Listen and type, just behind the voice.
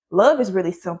love is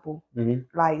really simple.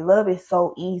 Mm-hmm. Like, love is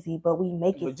so easy, but we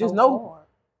make it just so hard.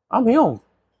 I'm him.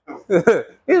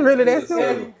 It's really that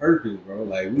simple. Purpose, bro.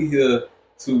 Like, we here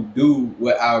to do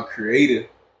what our Creator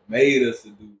made us to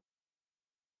do.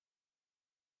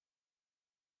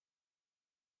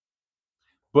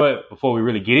 But before we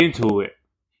really get into it,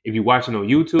 if you're watching on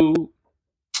YouTube,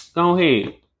 go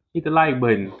ahead, hit the like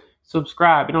button,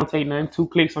 subscribe. It don't take nothing. 2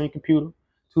 clicks on your computer,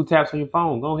 2 taps on your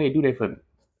phone. Go ahead, do that for me,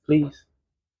 please.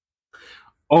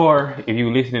 Or if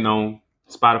you're listening on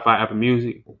Spotify, Apple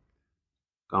Music,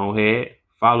 go ahead,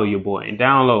 follow your boy and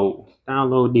download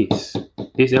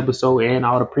this episode and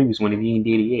all the previous one if you ain't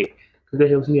did it yet, because that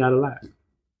helps me out a lot.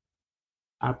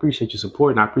 I appreciate your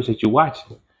support and I appreciate you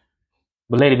watching.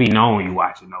 But let it be known you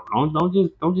watching though.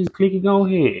 Don't just click it. Go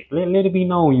ahead. Let it be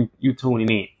known you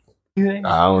tuning in.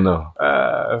 I don't know.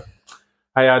 How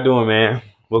y'all doing, man?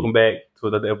 Welcome back to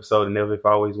another episode of Never If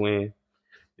Always Win.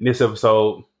 In this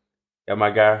episode, got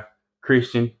my guy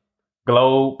Christian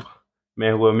Globe,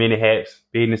 man who wear many hats,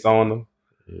 business owner,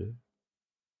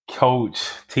 coach,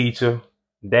 teacher,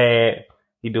 dad.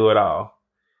 He do it all.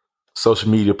 Social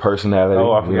media personality.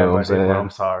 Oh, I forgot about that. I'm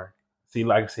sorry. See,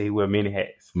 like I said, he wear many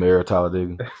hats. Mayor of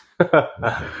Talladega. All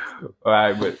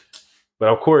right, but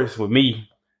of course, with me,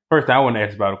 first thing I want to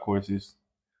ask about, of course, is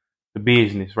the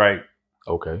business, right?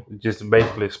 Okay. Just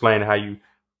basically explain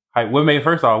what made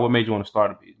you want to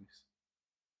start a business?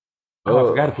 Oh, I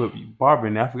forgot to put barber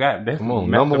in there. I forgot. That's come on,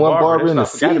 number one barber in the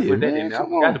city, man. I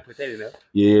forgot to put that in there.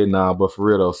 Yeah, nah, but for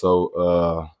real though.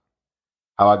 So,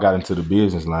 how I got into the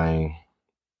business lane.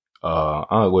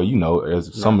 Well, you know,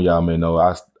 as some of y'all may know,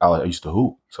 I used to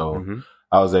hoop. So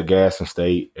I was at Gaston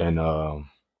State, and I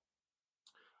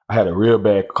had a real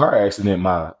bad car accident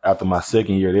after my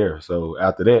second year there. So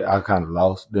after that, I kind of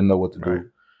lost, didn't know what to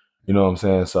do. You know what I'm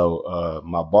saying? So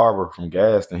my barber from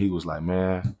Gaston, he was like,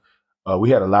 man, we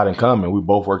had a lot in common. We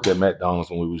both worked at McDonald's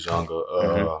when we was younger.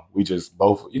 We just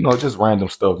both, just random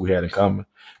stuff we had in common.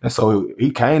 And so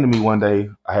he came to me one day.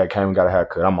 I came and got a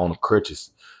haircut. I'm on the crutches.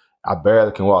 I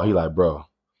barely can walk. He like, bro.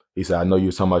 He said, I know you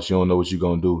were talking about you don't know what you're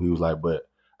going to do. He was like, but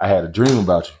I had a dream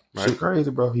about you. Right. Shit crazy,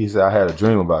 bro. He said, I had a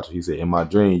dream about you. He said, in my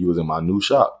dream, you was in my new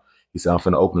shop. He said, I'm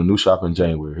finna open a new shop in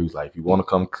January. He was like, if you want to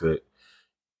come cut,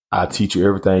 I'll teach you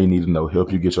everything you need to know,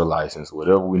 help you get your license,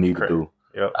 whatever we need to do,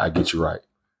 I get you right.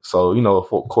 So,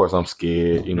 of course, I'm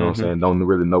scared, you know what I'm saying? Don't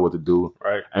really know what to do.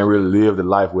 Right. I ain't really live the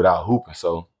life without hooping.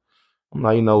 So I'm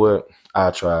like, you know what?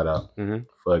 I'll try it out.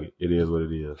 Fuck it. It is what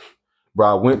it is. Bro,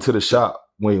 I went to the shop.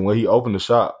 When he opened the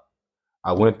shop,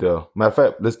 I went there. Matter of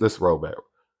fact, let's roll back.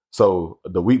 So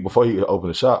the week before he opened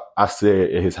the shop, I sat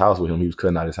at his house with him. He was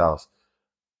cutting out his house.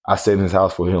 I sat in his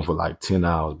house for him for like 10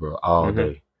 hours, bro, all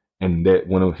day. And that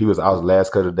I was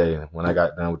last cut of the day. And when I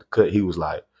got done with the cut, he was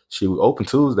like, shit, we open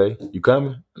Tuesday. You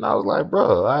coming? And I was like,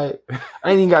 bro, I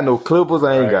ain't even got no clippers.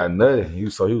 I ain't got nothing. He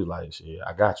was like, shit,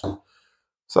 I got you.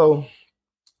 So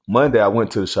Monday, I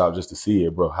went to the shop just to see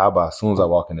it, bro. How about as soon as I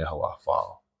walk in there, how I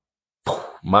fall?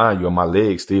 Mind you, my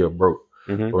leg still broke.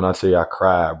 But when I tell you I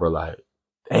cried, bro, like,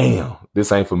 damn,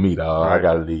 this ain't for me, dog. I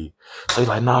gotta leave. So he's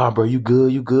like, nah, bro, you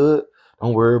good.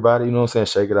 Don't worry about it. You know what I'm saying?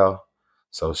 Shake it off.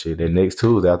 So shit, that next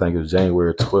Tuesday, I think it was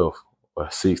January 12th or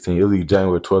 16th. It was either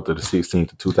January 12th or the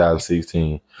 16th of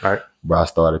 2016. Right. Bro, I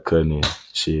started cutting in.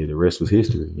 Shit, the rest was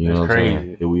history. You know what I'm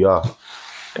saying? Here we are.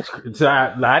 So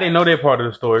I didn't know that part of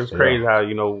the story. It's crazy how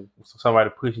somebody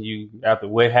pushing you after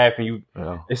what happened.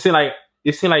 It seemed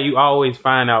like you always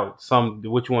find out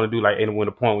what you want to do, like when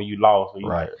the point when you lost,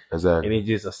 right? Exactly. And it's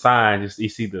just a sign. Just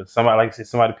it's either somebody, like I said,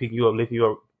 somebody picking you up, lifting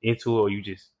you up into it, or you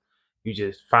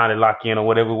just finally lock in or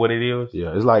whatever what it is.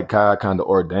 Yeah, it's like God kind of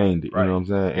ordained it. Right. You know what I'm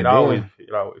saying? It always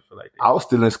feel like that. I was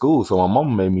still in school, so my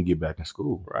mama made me get back in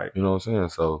school. Right. You know what I'm saying?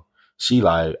 So she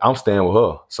like, I'm staying with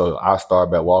her. So I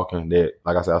started back walking that,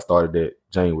 like I said, I started that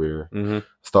January.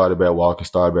 Started back walking,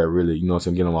 started back really, you know what I'm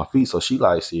saying, getting on my feet. So she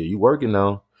like, see, you working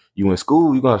now. You in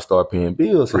school, you're going to start paying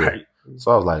bills here. Right.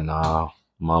 So I was like, nah,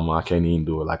 mama, I can't even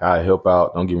do it. Like, I help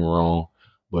out, don't get me wrong.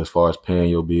 But as far as paying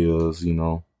your bills,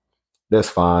 that's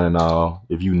fine and all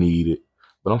if you need it.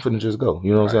 But I'm finna just go.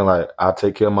 You know what I'm saying? Like, I'll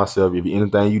take care of myself. If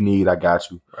anything you need, I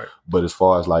got you. Right. But as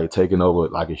far as like taking over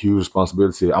like a huge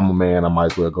responsibility, I'm a man, I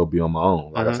might as well go be on my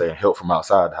own. Like I say, and help from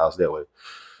outside the house that way.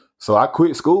 So I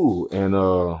quit school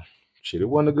and shit, it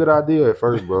wasn't a good idea at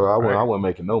first, bro. I wasn't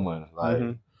making no money.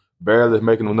 Like barely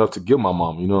making enough to give my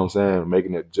mom, you know what I'm saying?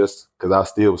 Making it just because I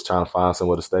still was trying to find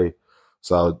somewhere to stay.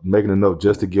 So I was making enough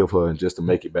just to give her and just to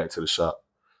make it back to the shop.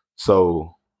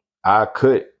 So I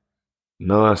cut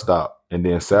nonstop. And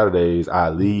then Saturdays, I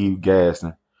leave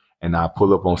Gaston and I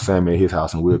pull up on Sammy at his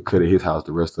house and we'll cut at his house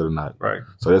the rest of the night. Right.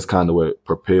 So that's kind of what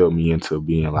propelled me into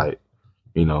being like,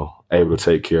 able to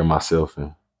take care of myself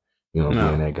and, being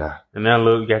that guy. And now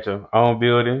look, you got your own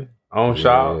building, own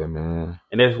shop. Yeah, man.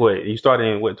 And that's what, you started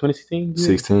in 2016?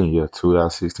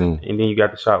 2016. And then you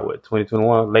got the shop,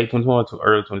 2021, late 2021 to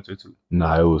early 2022?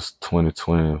 Nah, it was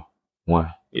 2021.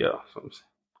 Yeah. So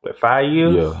 5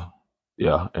 years?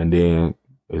 Yeah. And then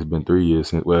it's been 3 years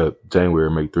since, January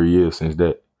make 3 years since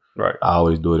that. Right. I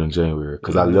always do it in January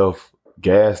because I left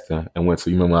Gaston and went to,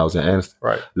 you remember when I was in Anniston?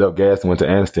 Right. Left Gaston, went to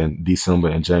Anniston December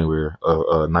and January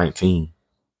of 19.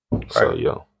 Right. So,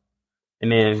 yeah.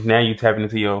 And then now you tapping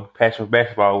into your passion for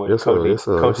basketball with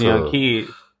coaching young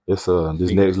kids. It's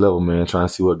this next level, man, trying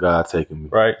to see what God taking me.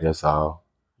 Right. That's all.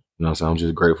 You know what I'm saying? I'm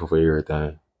just grateful for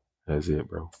everything. That's it,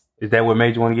 bro. Is that what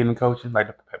made you want to get into coaching? Like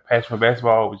the passion for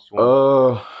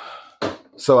basketball?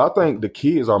 So I think the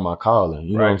kids are my calling.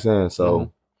 You know what I'm saying?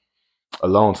 So a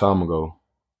long time ago,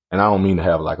 and I don't mean to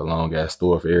have like a long ass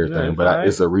story for everything, but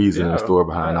it's a reason and a story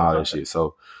behind all that shit.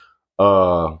 So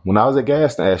when I was at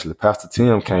Gaston, actually, Pastor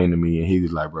Tim came to me and he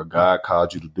was like, bro, God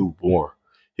called you to do more.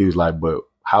 He was like, but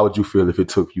how would you feel if it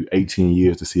took you 18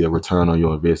 years to see a return on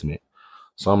your investment?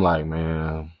 So I'm like,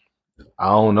 man, I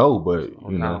don't know, but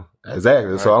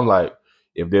exactly. Right. So I'm like,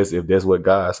 if that's what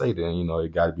God say, then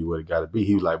it got to be what it got to be.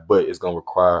 He was like, but it's gonna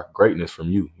require greatness from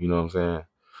you. You know what I'm saying?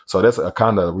 So that's a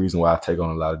kind of reason why I take on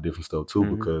a lot of different stuff too,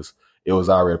 because it was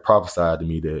already prophesied to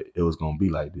me that it was gonna be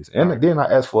like this. And then I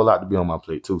asked for a lot to be on my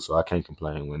plate too, so I can't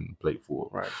complain when the plate full.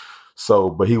 Right. So,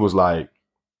 but he was like,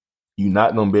 you're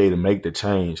not gonna be able to make the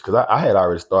change, because I had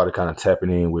already started kind of tapping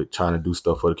in with trying to do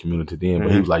stuff for the community then,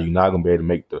 but he was like, you're not gonna be able to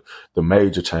make the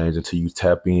major change until you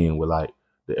tap in with like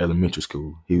the elementary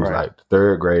school. He was like, the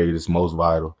third grade is most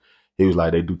vital. He was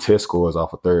like, they do test scores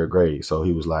off of third grade. So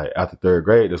he was like, after third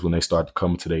grade, that's when they start to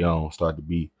come to their own, start to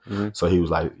be. So he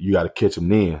was like, you got to catch them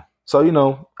then. So,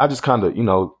 I just kind of,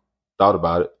 thought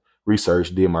about it,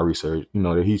 researched, did my research,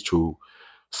 that he's true.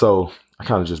 So I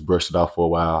kind of just brushed it off for a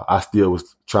while. I still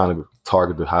was trying to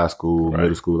target the high school,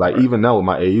 middle school. Like even now with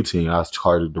my AU team, I was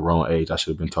targeted the wrong age. I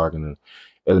should have been targeting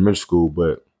elementary school.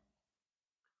 But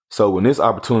so when this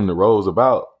opportunity arose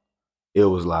about, it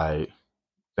was like,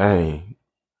 dang,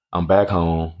 I'm back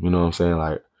home. You know what I'm saying?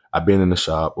 Like, I've been in the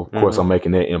shop. Of course, I'm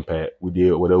making that impact. We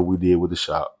did whatever we did with the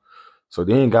shop. So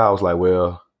then God was like,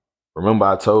 well, remember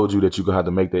I told you that you're going to have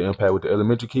to make the impact with the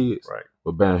elementary kids? Right.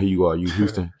 But bam, here you are. You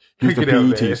Houston PE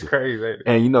teacher. It's crazy, ain't it?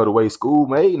 And the way school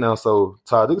made now, so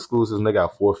Talladega school system, they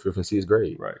got 4th, 5th, and 6th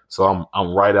grade. Right. So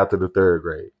I'm right after the 3rd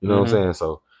grade. You know what I'm saying?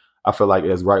 So I feel like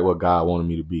it's right what God wanted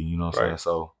me to be. You know what I'm saying?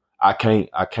 So I can't,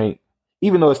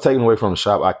 even though it's taken away from the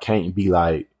shop, I can't be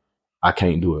like, I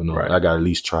can't do it. No, I got to at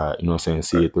least try it. You know what I'm saying?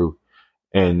 See it through.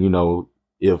 And,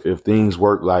 if things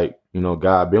work like,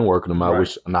 God been working them out,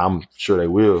 which I'm sure they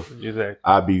will.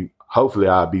 Exactly. Hopefully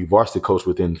I'll be varsity coach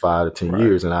within 5 to 10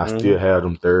 years, and I still have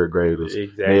them 3rd graders.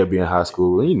 Exactly. They'll be in high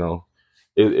school.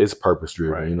 It's purpose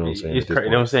driven. You know what I'm saying? You know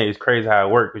what I'm saying? It's crazy how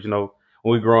it works. Because,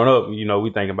 when we growing up,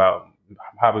 we think about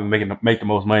how we make the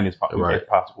most money as possible.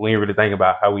 We ain't really think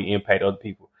about how we impact other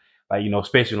people. Like,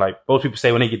 especially like most people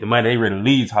say when they get the money, they really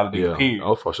leave Talladega period.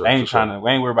 Oh, for sure. They ain't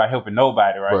we ain't worried about helping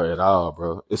nobody, right? Bro, at all,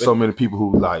 bro. There's so many people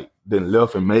who then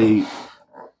left and made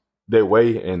their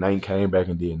way and they ain't came back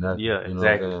and did nothing. Yeah,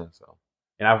 exactly. You know what I'm saying? So.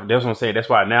 And that's what I'm saying. That's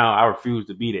why now I refuse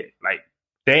to be that. Like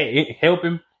that,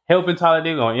 helping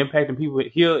Talladega or impacting people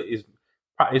here is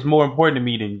more important to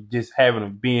me than just what's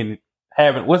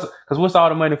all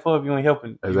the money for if you ain't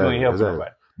helping? Exactly, you ain't helping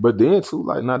nobody. But then too,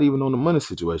 like not even on the money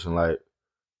situation, like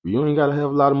you ain't gotta have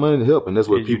a lot of money to help, and that's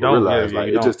what people realize.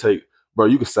 It just take, bro.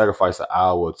 You can sacrifice an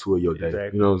hour or 2 of your day.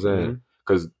 Exactly. You know what I'm saying?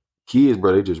 Because kids,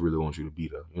 bro, they just really want you to be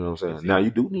there. You know what I'm saying? Now you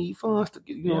do need funds to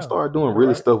get, start doing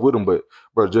really stuff with them, but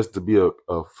bro, just to be a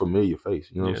familiar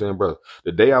face. You know what I'm saying, bro?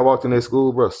 The day I walked in that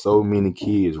school, bro, so many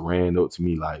kids ran up to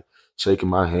me like shaking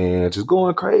my hand, just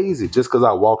going crazy, just because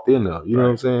I walked in there. You know what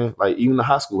I'm saying? Like even the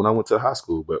high school, when I went to the high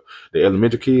school, but the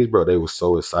elementary kids, bro, they were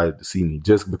so excited to see me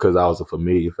just because I was a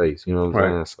familiar face. You know what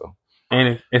I'm saying? So,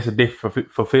 and it's a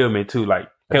different fulfillment too, like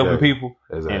helping people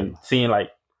and seeing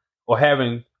or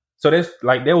having. So that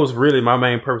was really my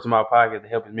main purpose of my podcast, to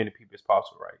help as many people as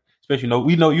possible, right? Especially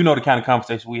we know the kind of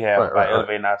conversation we have about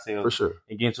elevating ourselves for sure,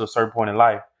 and getting to a certain point in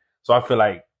life. So I feel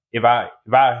like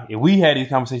if we had these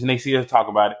conversations, they see us talk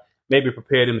about it, maybe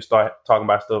prepare them to start talking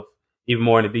about stuff even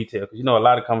more in the detail. Because a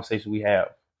lot of conversations we have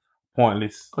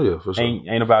pointless. Oh yeah, for sure.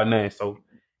 Ain't about nothing. So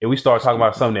if we start talking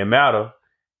about something that matter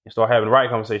and start having the right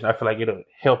conversation, I feel like it'll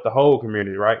help the whole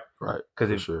community, right? Right.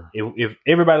 Because if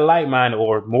everybody like-minded,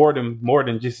 or more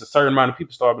than just a certain amount of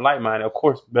people start like-minded, of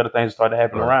course better things start to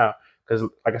happen around. Because,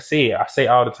 like I say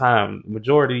all the time,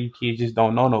 majority of these kids just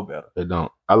don't know no better. They don't.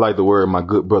 I like the word my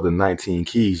good brother 19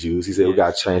 Keys used. He said we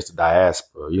got to change the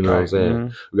diaspora. You know what I'm saying?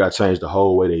 Mm-hmm. We got to change the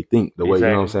whole way they think. The way, you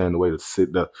know what I'm saying? The way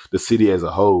the city as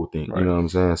a whole think. You know what I'm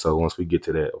saying? So once we get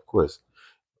to that, of course,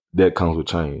 that comes with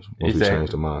change. Once we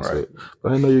change the mindset. Right.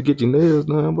 But I know you get your nails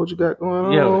done. What you got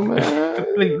going on,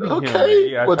 man?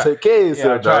 Okay. Yeah, well, take care of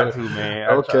yourself, I try to, man.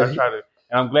 Okay. I try to.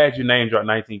 And I'm glad you name dropped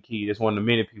 19 Keys. It's one of the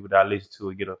many people that I listen to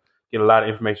and get a lot of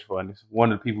information from. It's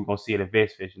one of the people we're gonna see at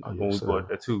Invest Fishing when we go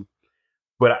there too.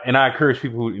 But I encourage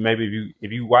people who maybe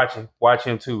if you watch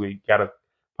him too. He got a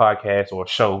podcast or a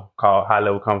show called High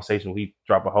Level Conversation where he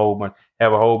have a whole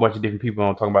bunch of different people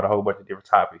on talking about a whole bunch of different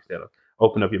topics that'll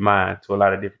open up your mind to a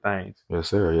lot of different things. Yes,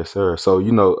 sir. Yes, sir. So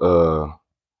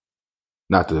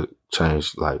not to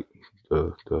change like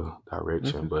the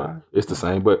direction, but fine. It's the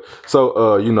same. But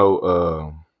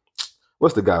so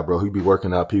what's the guy, bro? He be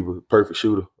working out people, perfect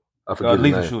shooter. I forget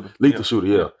his name. Lethal Shooter,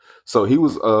 yeah. So he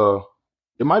was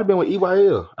it might have been with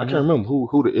EYL. I can't remember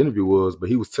who the interview was, but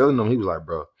he was telling them, he was like,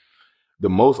 bro, the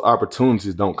most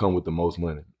opportunities don't come with the most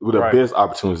money. The best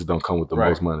opportunities don't come with the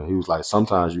most money. He was like,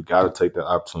 sometimes you got to take that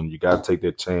opportunity. You got to take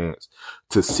that chance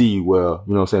to see, well,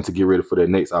 you know what I'm saying, to get ready for that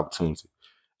next opportunity.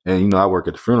 And, I work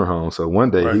at the funeral home. So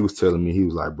one day he was telling me, he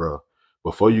was like, bro,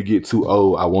 before you get too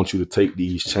old, I want you to take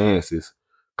these chances.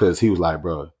 Because he was like,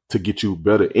 bro, to get you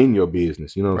better in your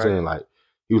business. You know what I'm saying? Like,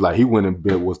 he was like, he went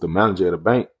and was the manager at a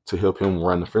bank to help him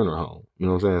run the funeral home. You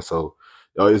know what I'm saying? So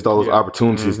it's those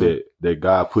opportunities that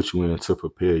God put you in to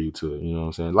prepare you to, you know what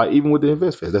I'm saying? Like, even with the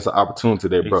Invest Fest, that's an opportunity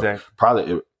that, bro,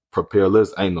 probably it propel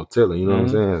us, ain't no telling, you know what I'm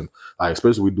saying? Like,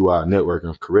 especially we do our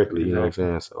networking correctly, you know what I'm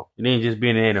saying? So it ain't just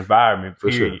being in that environment,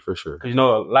 period. For sure. Because, a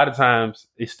lot of times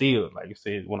it's still, like you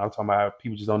said, when I'm talking about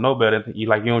people just don't know better, you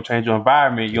don't change your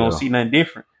environment, you don't see nothing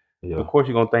different. Yeah. Of course,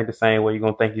 you're gonna think the same way. You're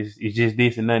gonna think it's just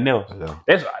this and nothing else. Yeah.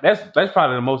 That's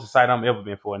probably the most excited I'm ever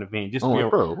been for an event. Just being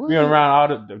around all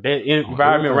that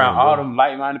environment, around all them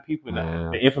like-minded people,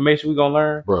 and the information we're gonna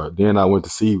learn. Bro, then I went to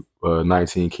see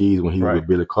 19 Keys when he was with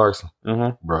Billy Carson.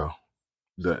 Bro,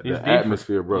 the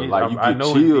atmosphere, bro. Like, you get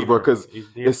chills, bro, because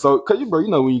it's so. Because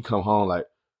bro, when you come home, like,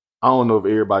 I don't know if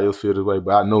everybody else feel this way,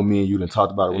 but I know me and you done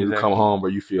talked about it. When you come home,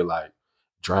 bro, you feel like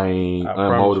drained,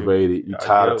 unmotivated, you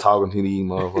tired of talking to these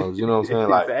motherfuckers. You know what I'm saying?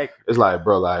 Like, it's like,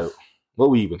 bro, like,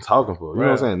 what we even talking for? You know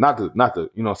what I'm saying? Not to,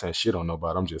 you know what I'm saying, shit on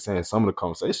nobody. I'm just saying some of the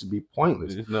conversations be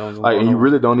pointless. Like, and you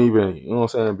really don't even, you know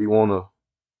what I'm saying, be want to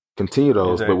continue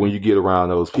those. But when you get around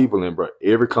those people, and bro,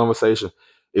 every conversation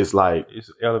is like, it's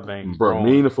elevating, bro,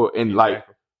 meaningful, and like,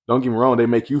 don't get me wrong, they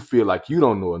make you feel like you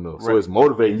don't know enough. So it's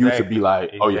motivating you to be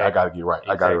like, oh yeah, I gotta get right.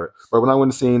 I gotta right. But when I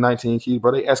went to see 19 Keys,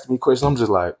 bro, they asking me questions. I'm just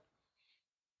like,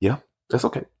 yeah, that's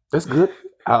okay. That's good.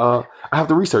 I have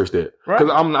to research that because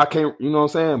I can't, you know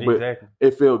what I'm saying. But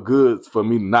it felt good for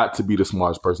me not to be the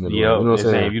smartest person in the room. You know what I'm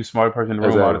saying? If you're the smartest person in the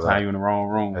room all the time, you're in the wrong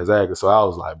room. Exactly. So I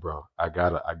was like, bro, I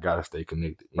gotta stay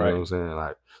connected. You know what I'm saying?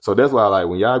 Like, so that's why, like,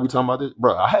 when y'all be talking about this,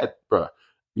 bro,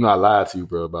 I lied to you,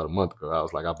 bro, about a month ago. I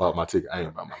was like, I bought my ticket. I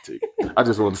ain't bought my ticket. I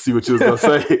just wanted to see what you was gonna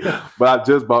say. But I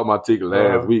just bought my ticket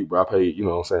last week, bro. I paid, you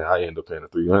know what I'm saying? I ended up paying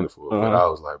 $300 for it. But I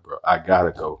was like, bro, I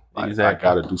gotta go. Like, I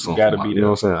gotta do something. You know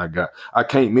what I'm saying? I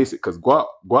can't miss it because Guap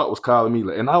was calling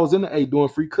me, and I was in the A doing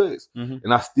free cuts,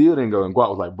 and I still didn't go. And Guap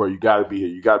was like, bro, you gotta be here.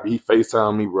 You gotta be. He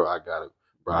FaceTime me, bro. I gotta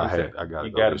go.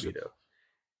 You gotta be there.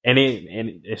 And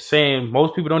it's saying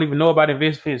most people don't even know about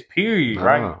InvestFest, period,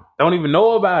 right? Don't even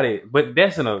know about it. But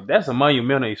that's a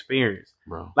monumental experience.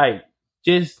 Bro. Like,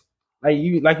 just like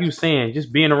you were saying,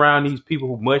 just being around these people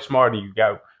who much smarter than you,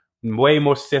 got way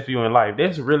more success for you in life.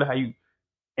 That's really how you.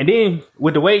 And then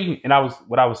with the way, and I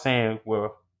was saying,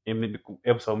 well, in the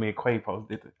episode me and Quay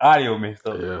posted, the audio messed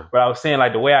up. Yeah. But I was saying,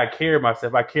 like, the way I carry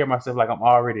myself like I'm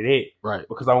already there. Right.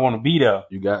 Because I want to be there.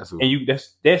 You got to. And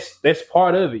that's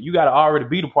part of it. You got to already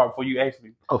be the part before you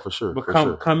actually for sure.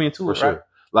 Come into it, sure. Right?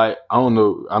 Like, I don't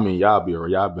know. I mean, y'all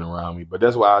been around me, but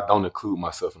that's why I don't include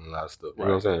myself in a lot of stuff. You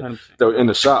know what I'm saying? 100%. So in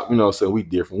the shop, you know what I'm saying, we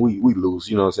different. We loose,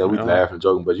 you know what I'm saying? We laugh and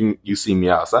joking, but you see me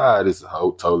outside, it's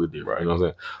totally different. Right. You know what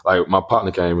I'm saying? Like, my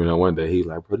partner came in one day, he's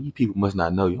like, bro, these people must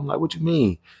not know you. I'm like, what you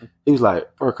mean? He was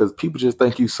like, bro, because people just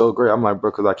think you so great. I'm like,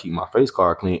 bro, because I keep my face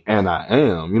card clean, and I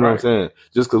am. You know what I'm saying?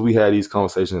 Just because we had these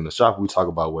conversations in the shop, we talk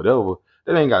about whatever,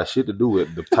 that ain't got shit to do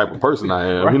with the type of person I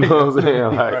am. You know what I'm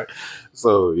saying? Like,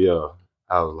 so, yeah.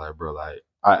 I was like, bro, like,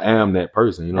 I am that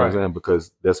person, you know what I'm saying?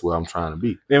 Because that's what I'm trying to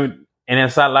be. And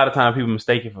inside, a lot of times people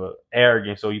mistake it for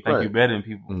arrogance, so you think you're better than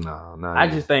people. No, I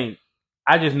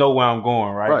just know where I'm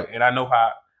going, right? And I know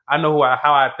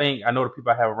how I think, I know the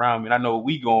people I have around me, and I know where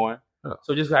we going. Yeah.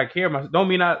 So just gotta care myself. Don't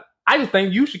mean I I just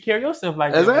think you should carry yourself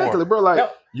like that. Exactly, bro.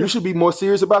 Like you should be more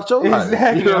serious about your life.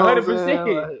 Exactly, You know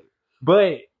 100%.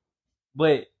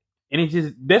 But and it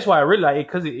just that's why I really like it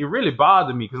because it really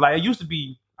bothered me because like I used to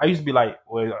be like,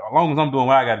 well, as long as I'm doing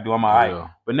what I got to do, I'm all right.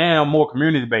 But now I'm more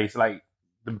community based. Like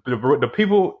the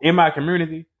people in my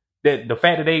community, that the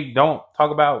fact that they don't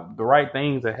talk about the right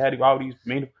things and have all these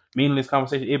meaningless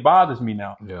conversations, it bothers me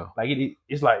now. Yeah, like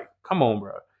it's like, come on,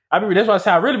 bro. That's why I say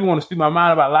I really want to speak my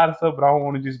mind about a lot of stuff, but I don't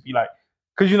want to just be like,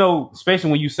 because especially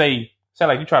when you say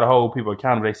like you try to hold people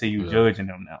accountable, they say you judging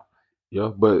them now.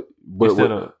 Yeah, but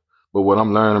what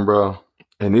I'm learning, bro,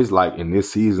 and it's like in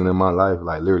this season in my life,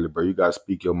 like literally, bro, you gotta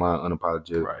speak your mind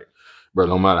unapologetic, right, bro.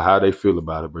 No matter how they feel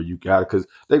about it, bro, you got it, because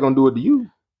they're gonna do it to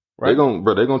you. Right.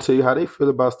 They're gonna tell you how they feel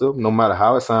about stuff, no matter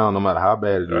how it sounds, no matter how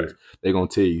bad it is. They're gonna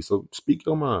tell you. So speak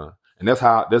your mind, and that's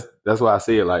why I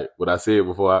said like what I said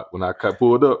before when I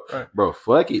pulled up, bro.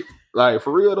 Fuck it, like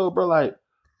for real though, bro. Like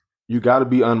you got to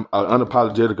be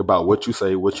unapologetic about what you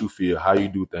say, what you feel, how you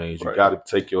do things. You got to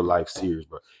take your life serious,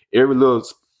 bro. Every little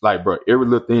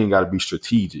thing got to be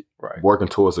strategic, working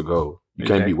towards a goal. You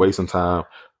can't be wasting time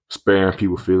sparing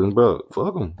people feelings, bro.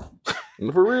 Fuck them,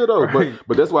 for real though.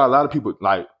 But that's why a lot of people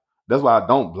like. That's why I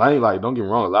don't blame. Like, don't get me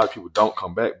wrong. A lot of people don't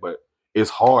come back, but it's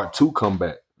hard to come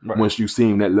back once you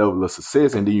seen that level of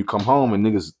success, and then you come home and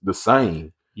niggas the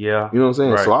same. Yeah. You know what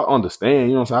I'm saying? So I understand,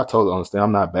 you know what I'm saying? I totally understand.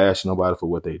 I'm not bashing nobody for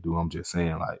what they do. I'm just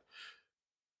saying, like,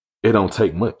 it don't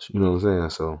take much. You know what I'm saying?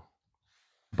 So.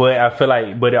 But I feel like,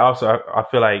 I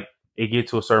feel like it get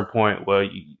to a certain point where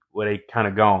they kind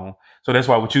of gone. So that's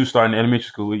why with you starting elementary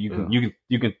school, you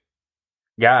can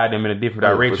guide them in a different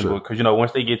direction. Because,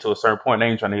 once they get to a certain point, they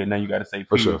ain't trying to hear nothing you got to say.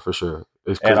 For sure.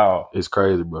 At all. It's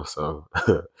crazy, bro. So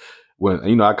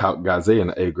when, I got Zay in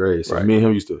the 8th grade. So me and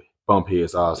him used to bump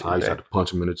heads all the time. I used to have to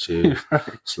punch him in the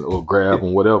chest or grab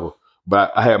him, whatever.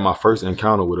 But I had my first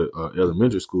encounter with an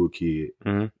elementary school kid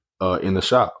in the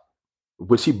shop,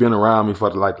 which he been around me for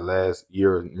the last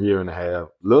year and a half.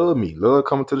 Love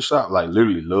coming to the shop, like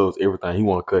literally loves everything. He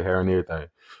want to cut hair and everything.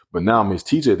 But now I'm his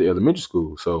teacher at the elementary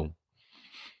school, so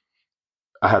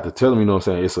I have to tell him, you know what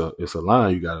I'm saying? It's a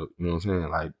line you gotta, you know what I'm saying?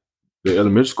 Like the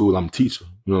elementary school, I'm a teacher,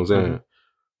 you know what I'm saying?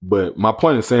 But my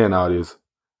point in saying all this,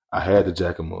 I had to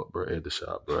jack him up, bro, at the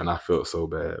shop, bro, and I felt so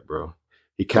bad, bro.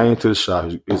 He came to the shop.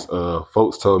 His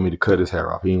folks told me to cut his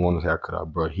hair off. He didn't want his hair cut off,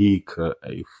 bro. He cut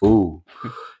a fool.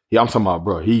 I'm talking about,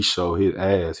 bro. He showed his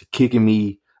ass. He kicking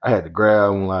me. I had to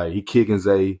grab him, like he kicking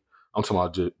Zay. I'm talking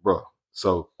about, just, bro.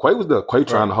 So Quay was there. Quay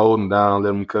trying to hold him down, let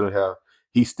him cut his hair.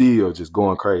 He still just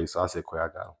going crazy. So I said, Quay, I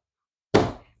got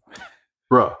him,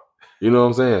 bro. You know what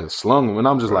I'm saying? Slung him, and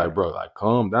I'm just like, bro, like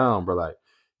calm down, bro. Like,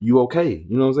 you okay?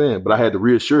 You know what I'm saying? But I had to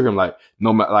reassure him, like,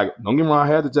 no matter, like, don't get me wrong, I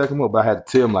had to jack him up, but I had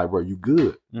to tell him, like, bro, you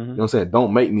good? You know what I'm saying?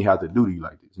 Don't make me have to do to you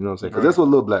like this. You know what I'm saying? Because that's what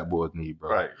little black boys need, bro.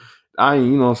 Right. I ain't,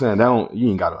 you know what I'm saying? You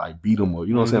ain't gotta like beat them or,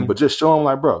 you know what I'm saying? But just show them,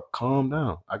 like, bro, calm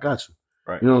down. I got you.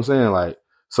 Right. You know what I'm saying? Like,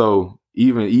 so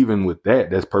even with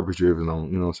that's purpose driven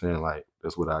on, you know what I'm saying? Like,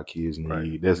 that's what our kids need.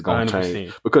 Right. That's gonna 100%.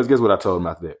 Change. Because guess what I told him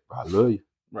after that? Bro, I love you.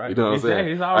 Right. You know what I'm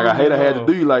saying? Like, I hate I had to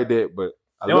do you like that, but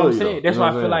I love you. I'm saying. That's why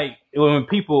I feel like when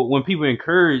people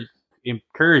encourage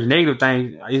negative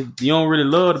things, you don't really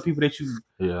love the people that you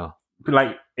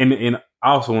like. And I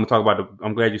also want to talk about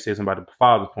I'm glad you said something about the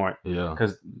father's point. Yeah.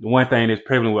 Because the one thing that's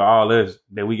prevalent with all us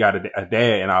that we got a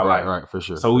dad in our life. Right, for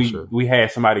sure. So we had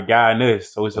somebody guiding us.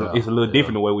 So it's a little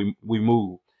different the way we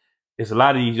move. It's a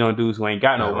lot of these young dudes who ain't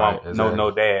got no mom, exactly.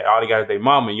 no dad. All they got is their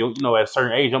mama. You know, at a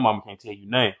certain age, your mama can't tell you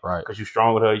nothing, right? Because you're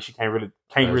strong with her. She can't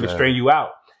really strain you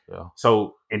out. Yeah.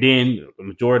 So, and then the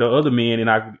majority of other men in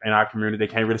our community,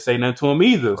 they can't really say nothing to them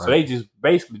either. Right. So they just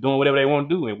basically doing whatever they want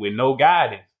to do and with no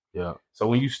guidance. Yeah. So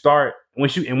when you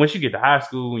get to high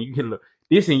school, when you get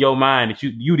this in your mind that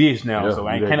you this now, so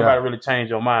can't nobody really change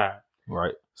your mind.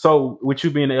 Right. So with you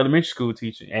being an elementary school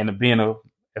teacher and being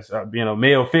a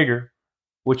male figure.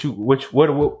 What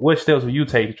steps will you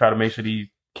take to try to make sure these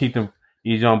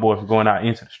young boys from going out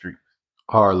into the streets?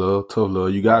 Hard love, tough love.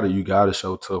 You gotta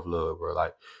show tough love, bro.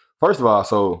 Like, first of all,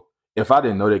 so if I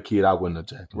didn't know that kid, I wouldn't have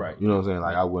jacked him. Right. You know what I'm saying?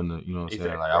 Like, I wouldn't have, you know what I'm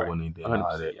saying? Like, I wouldn't have done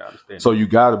all that. So you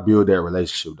gotta build that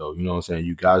relationship though. You know what I'm saying?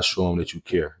 You gotta show them that you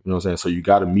care. You know what I'm saying? So you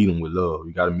gotta meet them with love.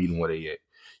 You gotta meet them where they at.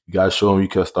 You gotta show them you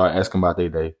can start asking about their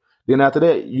day. Then after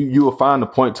that, you will find a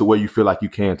point to where you feel like you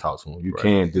can talk to them. You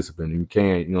can discipline them. You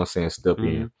can, you know what I'm saying, step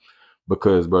in.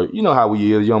 Because, bro, you know how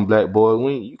we is, young black boy.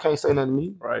 You can't say nothing to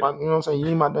me. Right. You know what I'm saying? You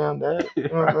ain't my damn dad. You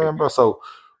know what I'm saying, bro? So,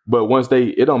 but once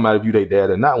it don't matter if you their dad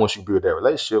or not once you build that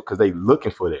relationship, because they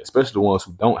looking for that, especially the ones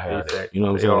who don't have that. You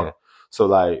know what I'm saying? So,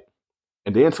 like,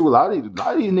 and then, too, a lot of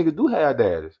these niggas do have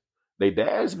daddies. They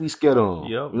dads be scared of them.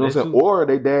 Yep, you know what I'm saying? Or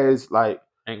they dads, like,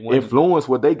 influence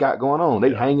what they got going on.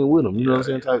 They hanging with them. You know what I'm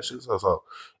saying? Type shit. So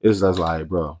it's just like,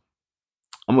 bro,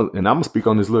 I'm gonna speak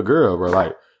on this little girl, bro.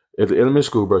 Like at the elementary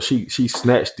school, bro, she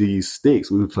snatched these sticks.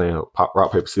 We were playing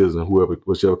rock, paper, scissors, and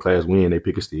whichever class win, they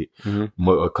pick a stick.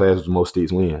 A class with the most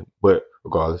sticks win. But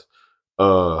regardless,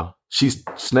 she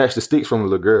snatched the sticks from the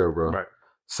little girl, bro. Right.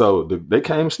 So they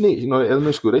came and snitched. You know, at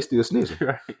elementary school, they still snitching.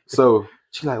 Right. So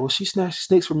she like, well, she snatched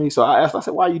sticks from me. So I asked, I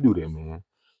said, why you do that, man?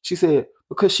 She said,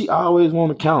 because she always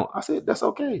wanted to count. I said, that's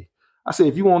okay. I said,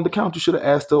 if you wanted to count, you should have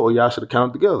asked her, or y'all should have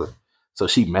counted together. So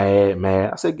she mad.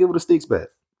 I said, give her the sticks back.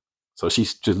 So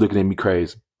she's just looking at me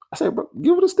crazy. I said, bro,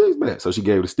 give her the sticks back. So she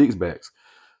gave her the sticks back.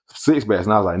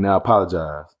 And I was like, now I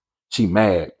apologize. She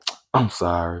mad. I'm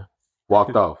sorry.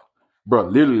 Walked off. Bro,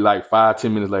 literally like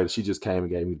 5-10 minutes later, she just came and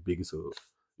gave me the biggest hug.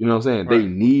 You know what I'm saying? Right. They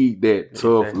need that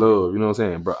tough love. You know what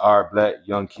I'm saying? Bro, our black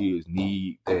young kids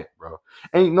need that, bro.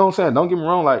 And you know what I'm saying? Don't get me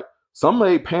wrong. Like, some of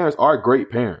their parents are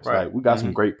great parents. Right. Like, we got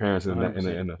some great parents in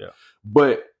the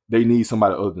but they need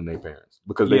somebody other than their parents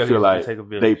because they feel like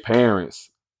their parents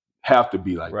have to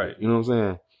be like that. You know what I'm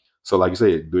saying? So, like you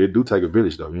said, it do take a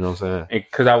village, though. You know what I'm saying?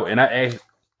 Because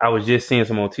I was just seeing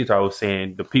some on TikTok. I was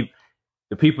saying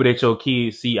the people that your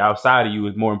kids see outside of you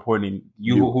is more important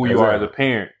than who you are as a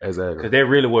parent. Exactly. Because they're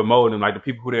really what mold them. Like the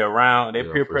people who they're around,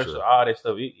 their peer pressure, all that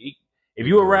stuff. If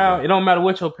you're around, it don't matter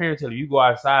what your parents tell you. You go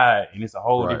outside and it's a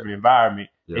whole different environment.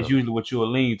 It's usually what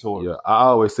you'll lean towards. Yeah, I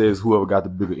always say it's whoever got the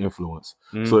bigger influence.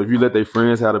 So if you let their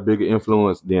friends have a bigger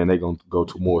influence, then they gonna go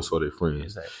to more so their friends.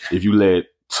 Exactly. If you let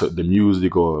the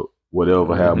music or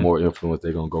whatever have more influence,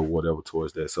 they gonna go whatever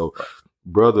towards that. So,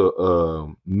 brother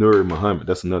Nuri Muhammad,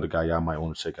 that's another guy y'all might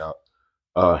want to check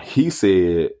out. He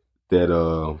said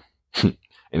that, and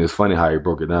it's funny how he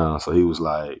broke it down. So he was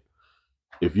like,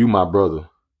 if you my brother,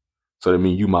 so that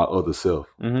means you my other self.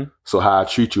 So how I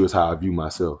treat you is how I view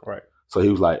myself. Right. So he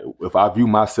was like, if I view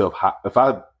myself, if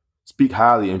I speak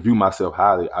highly and view myself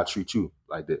highly, I treat you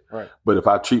like that. Right. But if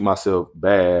I treat myself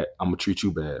bad, I'm gonna treat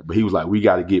you bad. But he was like, we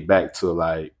got to get back to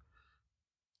like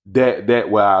that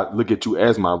where I look at you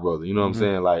as my brother. You know what I'm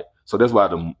saying? Like, so that's why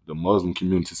the Muslim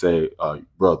community say,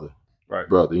 brother, right,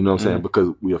 brother. You know what I'm saying?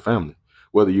 Because we a family.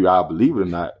 Whether you all believe it or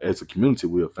not, as a community,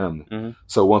 we're a family.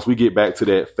 So once we get back to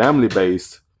that family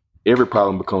based, every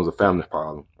problem becomes a family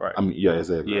problem. Right. I mean, yeah,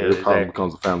 exactly. Yeah, every problem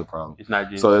becomes a family problem. It's not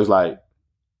just so it's like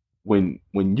when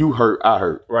you hurt, I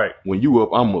hurt. Right. When you up,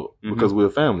 I'm up because we're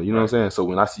a family. You know what I'm saying? So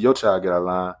when I see your child get out of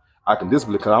line, I can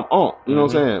discipline because I'm on. You know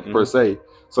what I'm saying? Per se.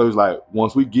 So it's like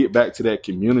once we get back to that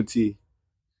community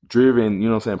driven, you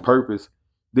know what I'm saying, purpose,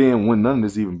 then when none of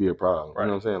this even be a problem. Right. You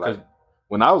know what I'm saying? Like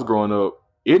when I was growing up,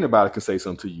 anybody can say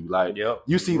something to you. Like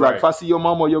you see, like if I see your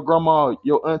mama or your grandma, or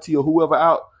your auntie or whoever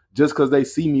out, just because they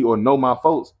see me or know my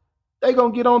folks, they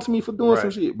gonna get on to me for doing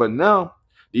some shit. But now,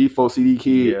 these folks see these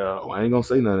kids, I ain't gonna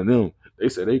say nothing to them. They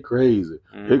say they crazy.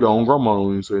 They go on grandma don't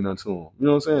even say nothing to them. You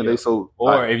know what I'm saying? They so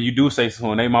or if you do say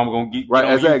something, they mama gonna get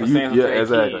exactly.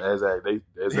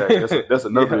 Exactly. That's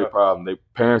another big problem. They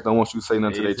parents don't want you to say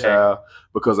nothing to their child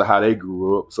because of how they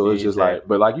grew up. So it's just like,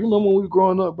 but like you remember when we were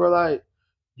growing up, bro, like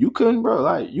you couldn't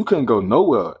go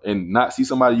nowhere and not see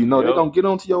somebody you know. They gonna get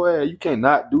onto your ass. You can't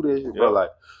not do that, bro. Like.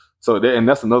 So and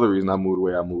that's another reason I moved the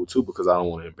way I moved too, because I don't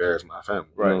want to embarrass my family.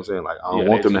 You know what I'm saying? Like I don't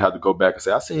want them to have to go back and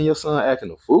say, I seen your son acting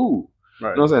a fool.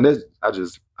 Right. You know what I'm saying?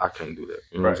 I can't do that.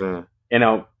 You know what I'm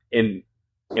saying?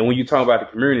 And when you talk about the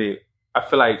community, I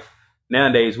feel like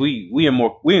nowadays we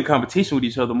in competition with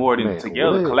each other more than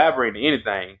together, collaborating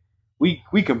anything. We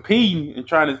competing and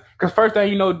trying to, because first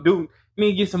thing you know, dude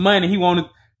need to get some money. He want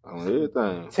to on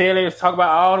everything. Tell us, talk about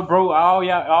all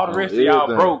the rest of y'all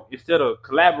broke, instead of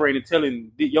collaborating,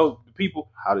 telling the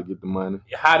people how to get the money.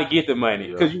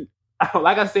 Because you,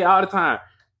 like I say all the time,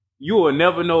 you will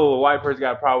never know a white person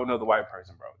got a problem with another white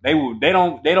person, bro. They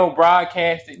don't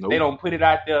broadcast it. Nope. They don't put it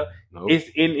out there. Nope.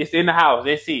 It's in the house.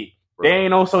 That's it. Bro. They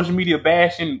ain't on social media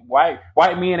bashing white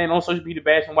men. Ain't on social media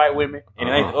bashing white women, and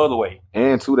it ain't the other way.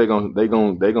 And two, they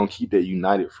gonna keep that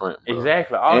united front, bro.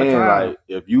 Exactly. All the time. Like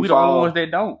if you we fall, the only ones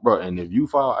that don't, bro. And if you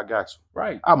fall, I got you.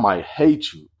 Right. I might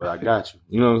hate you, but I got you.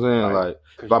 You know what I'm saying? Right. Like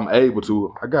if I'm able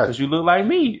to, I got you. Because you look like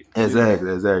me.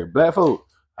 Exactly. Black folk.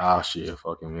 Oh shit,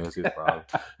 fucking man, it's his problem.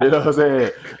 You know what I'm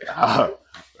saying?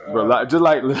 Bro, like, just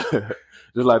like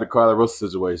the Carla Russell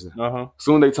situation.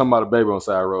 Soon they talking about a baby on the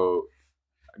side road.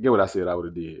 I get what I said I would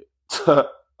have did.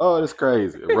 Oh, that's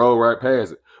crazy. Roll right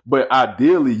past it. But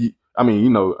ideally, I mean, you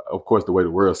know, of course, the way the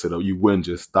world's set up, you wouldn't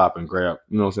just stop and grab,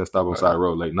 you know what I'm saying, stop on the side of the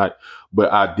road late night.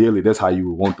 But ideally, that's how you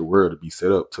would want the world to be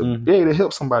set up, to be able to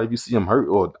help somebody if you see them hurt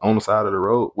or on the side of the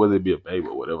road, whether it be a baby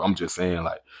or whatever. I'm just saying,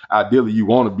 like, ideally, you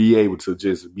want to be able to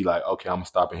just be like, okay, I'm going to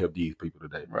stop and help these people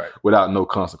today without no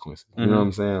consequences. You know what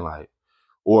I'm saying? Like,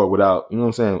 or without, you know what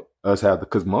I'm saying, us have to,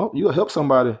 because you'll help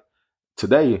somebody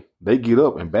today, they get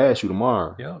up and bash you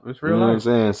tomorrow. Yeah, it's real life. You know what I'm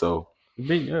saying? So,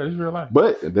 yeah, it's real life.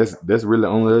 But that's really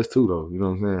only us too, though. You know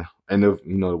what I'm saying? And if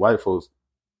you know the white folks,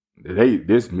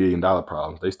 this $1 million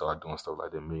problems, they start doing stuff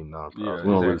like that $1 million problems. Yeah,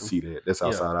 we don't really see that. That's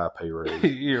outside our pay rate.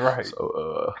 Yeah, right.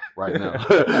 So right now,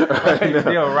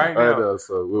 right now.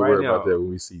 So we'll worry about that when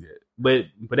we see that. But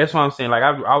that's what I'm saying. Like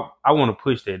I want to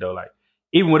push that though. Like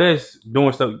even with us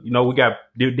doing stuff, you know, we got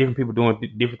different people doing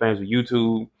different things with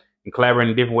YouTube and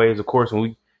collaborating in different ways. Of course, when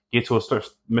we get to start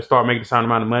making a certain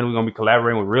amount of money, we're gonna be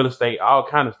collaborating with real estate, all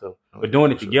kind of stuff. But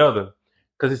doing it together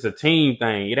because it's a team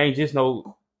thing. It ain't just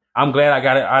no. I'm glad I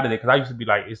got it out of there because I used to be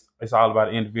like, it's all about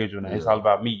the individual now. Yeah. It's all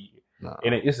about me. Nah.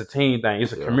 And it's a team thing.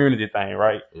 It's a community thing,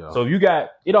 right? Yeah. So if you got,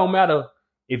 it don't matter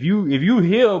if you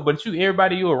here, but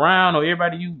everybody you around or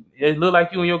everybody it look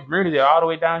like you in your community all the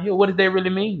way down here. What does that really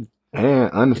mean?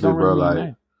 And honestly, bro,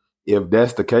 like if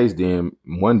that's the case, then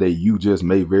one day you just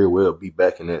may very well be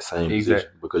back in that same position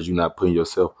because you're not putting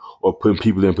yourself or putting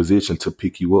people in position to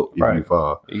pick you up if you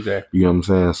fall. Exactly. You know what I'm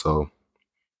saying? So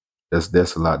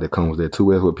that's a lot that comes with that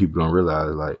too. That's what people don't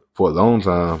realize. Like for a long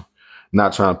time,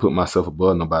 not trying to put myself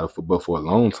above nobody, but for a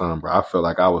long time, bro, I felt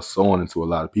like I was sowing into a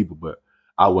lot of people, but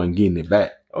I wasn't getting it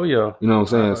back. Oh yeah, you know what I'm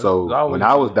saying. So when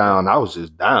I was down, I was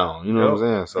just down. You know what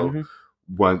I'm saying. So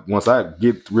once I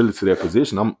get really to that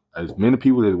position, I'm as many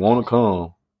people that want to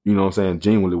come. You know what I'm saying.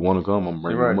 Genuinely want to come. I'm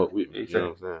bringing them up with me. Exactly. You know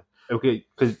what I'm saying. Okay,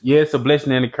 because it's a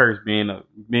blessing and a curse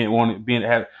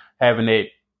having that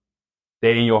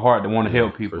in your heart to want to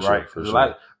help people, right?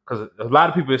 Because a lot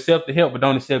of people accept the help but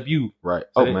don't accept you. Right.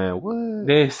 So man, what?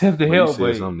 They accept the help,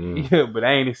 but they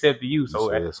ain't accepting you.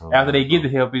 So after they get the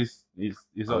help, they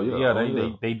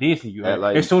dissing you.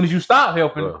 Like, as soon as you stop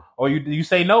helping, or you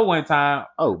say no one time,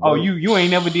 you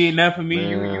ain't never did nothing for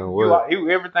me. Man,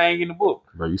 you everything in the book.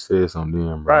 Bro, you said something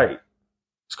then, bro. Right.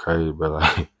 It's crazy, bro.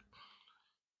 Like,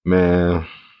 man.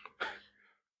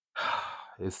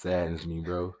 It saddens me,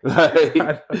 bro.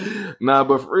 Like, nah,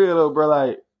 but for real though, bro,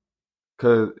 like,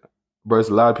 cause, bro, it's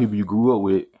a lot of people you grew up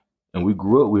with, and we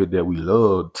grew up with that we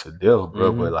love to death,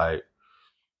 bro, but like,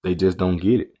 they just don't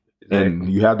get it. Exactly.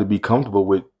 And you have to be comfortable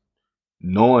with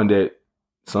knowing that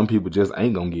some people just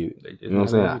ain't gonna get it. You know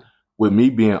what I'm saying? With me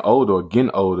being older or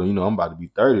getting older, you know, I'm about to be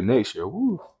 30 next year,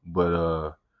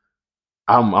 but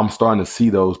I'm starting to see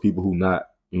those people who not,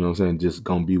 you know what I'm saying, just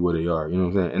gonna be where they are. You know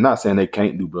what I'm saying? And not saying they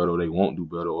can't do better or they won't do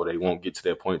better or they won't get to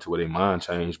that point to where their mind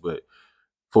change, but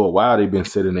for a while they've been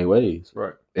set in their ways.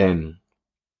 Right. And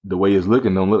the way it's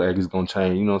looking don't look like it's gonna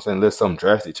change. You know what I'm saying? Unless something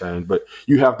drastic change. But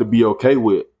you have to be okay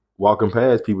with walking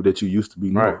past people that you used to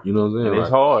be. Right. You know what I'm saying? And it's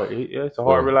hard. It's a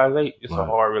hard realization. It's a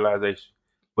hard realization.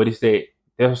 But it's that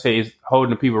they'll say it's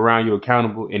holding the people around you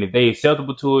accountable, and if they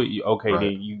acceptable to it,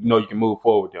 then you know you can move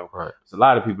forward with them. Right. So a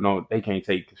lot of people they can't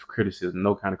take criticism,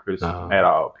 no kind of criticism at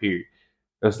all. Period.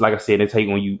 That's like I said, they take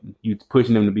when you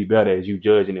pushing them to be better as you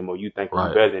judging them or you think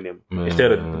you're better than them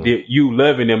instead of you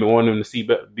loving them and wanting them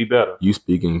to be better. You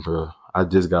speaking, bro? I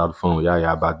just got off the phone with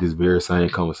Yaya about this very same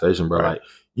conversation, bro. Like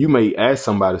you may ask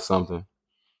somebody something,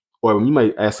 or you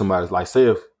may ask somebody like say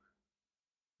if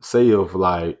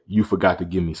like you forgot to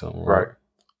give me something, right?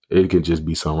 It could just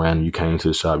be some random. You came to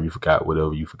the shop, you forgot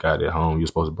whatever you forgot at home. You're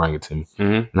supposed to bring it to me.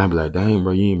 And I'd be like, dang,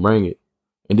 bro, you didn't bring it.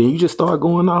 And then you just start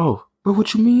going off. Bro,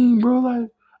 what you mean, bro? Like,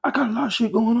 I got a lot of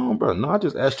shit going on, bro. No, I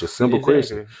just asked you a simple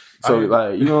question. So,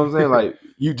 like, you know what I'm saying? Like,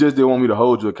 you just didn't want me to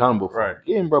hold you accountable for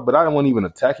it. Bro. But I don't want even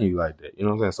attacking you like that. You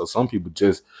know what I'm saying? So some people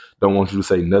just don't want you to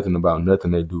say nothing about nothing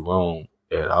they do wrong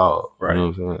at all. You know what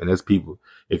I'm saying? And that's people.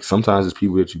 Sometimes it's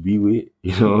people that you be with.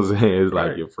 You know what I'm saying? It's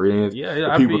like your friends.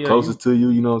 The people closest to you.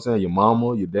 You know what I'm saying? Your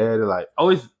mama, your dad. They're like,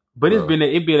 but it's been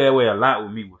it that way a lot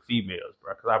with me with females,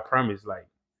 bro. Because I promise, like,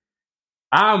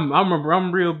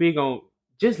 I'm real big on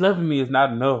just loving me is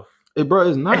not enough. Hey, bro,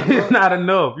 it's not. It's not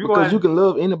enough. You can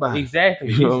love anybody.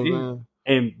 Exactly. You know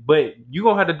but you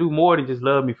gonna have to do more than just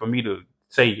love me for me to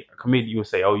say commit to you and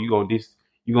say, oh, you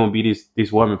gonna be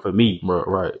this woman for me. Bro,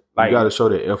 right. Like, you gotta show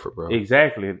that effort, bro.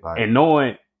 Exactly. Like, and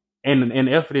knowing and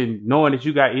effort in knowing that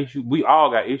you got issues. We all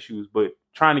got issues, but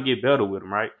trying to get better with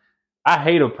them, right? I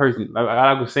hate a person like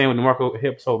I was saying with the Marco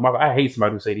episode. I hate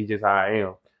somebody who say this just how I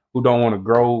am. Who don't want to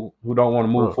grow, who don't want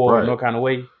to move forward in no kind of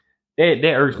way. That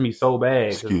irks me so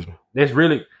bad. Excuse me. That's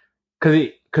really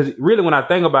because really when I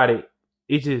think about it,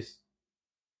 it's just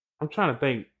I'm trying to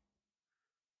think.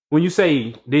 when you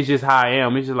say this is how I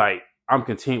am, it's just like I'm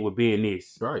content with being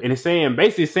this. Right. And it's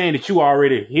basically saying that you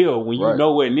already healed when you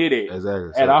know what near that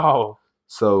exactly at all.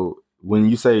 So when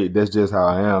you say that's just how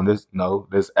I am,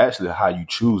 that's actually how you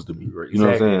choose to be. You know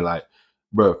what I'm saying? Like,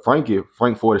 bro, Frank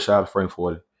 40, shout out to Frank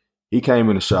 40. He came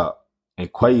in the shop and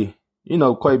Quay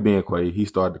being Quay, he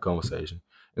started the conversation.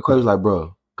 And Quay was like,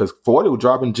 bro, because 40 was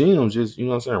dropping gems just, you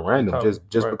know what I'm saying, random,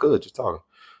 just because, just talking.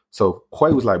 So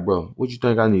Quay was like, bro, what you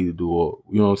think I need to do? Or,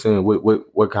 you know what I'm saying?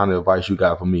 What kind of advice you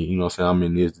got for me? You know what I'm saying? I'm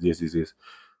in this.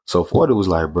 So 40 was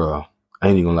like, bro, I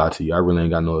ain't even gonna lie to you. I really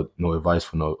ain't got no advice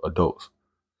for no adults.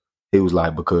 He was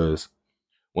like, because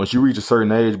once you reach a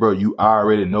certain age, bro, you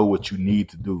already know what you need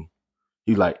to do.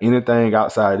 He's like, anything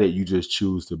outside of that, you just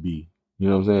choose to be. You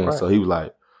know what I'm saying? Right. So he was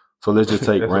like, so let's just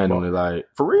take randomly, like,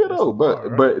 for real though.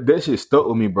 But that shit stuck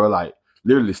with me, bro. Like,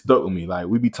 literally stuck with me. Like,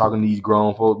 we be talking to these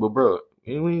grown folks, but bro,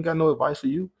 we ain't got no advice for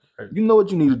you. You know what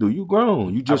you need to do. You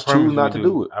grown. You just choose not to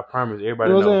do it. I promise everybody.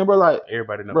 You know what I'm saying, bro? Like,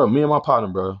 everybody knows. Bro, me and my partner,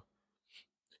 bro,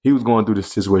 he was going through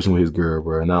this situation with his girl,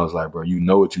 bro. And I was like, bro, you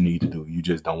know what you need to do. You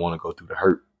just don't want to go through the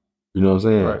hurt. You know what I'm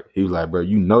saying? Right. He was like, bro,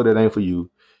 you know that ain't for you.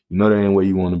 You know that ain't where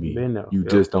you want to be. You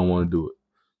just don't want to do it.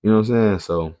 You know what I'm saying?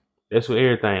 So that's with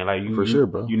everything. Like you, for sure,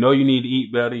 bro. You know you need to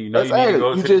eat better. You know you need to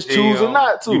go to the gym. You just choosing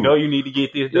not to. You know you need to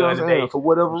get this done today. For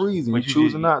whatever reason, you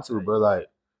choosing not to, bro. Like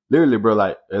literally, bro.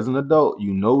 Like as an adult,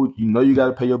 you know you got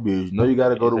to pay your bills. You know you got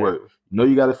to go to work. You know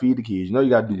you got to feed the kids. You know you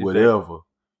got to do whatever.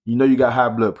 You know you got high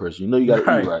blood pressure. You know you got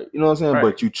to eat right. You know what I'm saying? Right.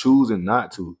 But you choosing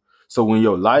not to. So when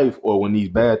your life or when these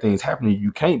bad things happen,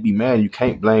 you can't be mad. You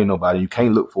can't blame nobody. You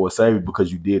can't look for a savior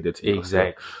because you did that to yourself.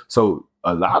 Exactly. So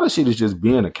a lot of shit is just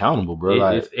being accountable,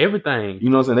 bro. It's everything. You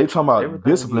know what I'm saying? They talking about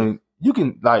discipline. You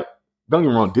can don't get me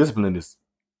wrong. Discipline is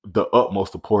the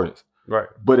utmost importance. Right.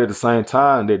 But at the same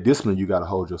time, that discipline, you got to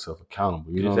hold yourself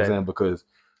accountable. You know what I'm saying? Because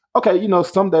okay,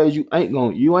 some days you ain't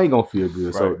gonna feel good.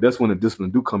 Right. So that's when the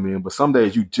discipline do come in. But some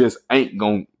days you just ain't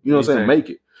gonna, you know what I'm saying, make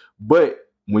it. But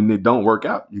when it don't work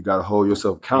out, you gotta hold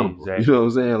yourself accountable. Exactly. You know what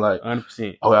I'm saying? Like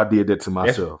 100%. Oh, I did that to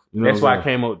myself. That's why I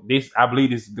came up with this. I believe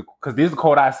this because this is the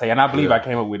quote I say, and I believe I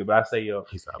came up with it. But I say,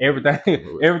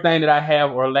 everything that I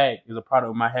have or lack is a product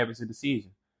of my habits and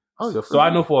decisions. So I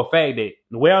know for a fact that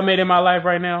the way I'm at in my life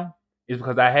right now is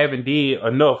because I haven't did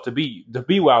enough to be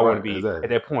where I want to be at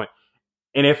that point.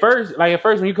 And at first,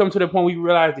 when you come to the point where you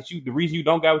realize that the reason you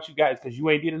don't got what you got is because you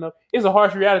ain't did enough, it's a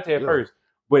harsh reality at first.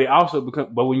 But it also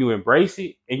but when you embrace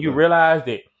it and you realize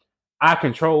that I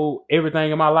control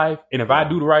everything in my life, and if I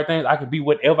do the right things, I can be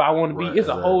whatever I want to be. It's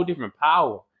a whole different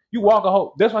power. You walk a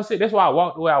whole. That's why I said. That's why I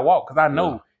walk the way I walk, because I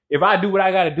know if I do what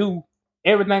I got to do,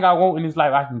 everything I want in this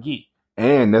life I can get.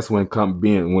 And that's when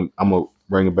when I'm gonna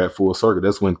bring it back full circle.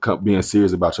 That's when being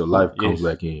serious about your life comes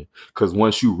back in. Because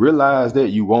once you realize that,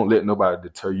 you won't let nobody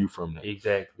deter you from that.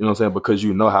 Exactly. You know what I'm saying? Because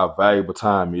you know how valuable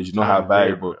time is. You know how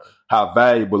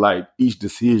valuable like each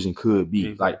decision could be.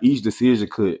 Exactly. Like each decision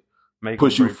could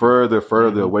push you further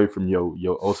away from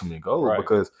your ultimate goal. Right.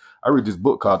 Because I read this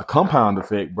book called The Compound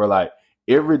Effect, bro. Like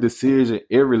every decision,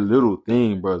 every little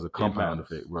thing, bro, is a compound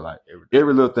effect, bro. Like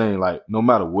every little thing, like no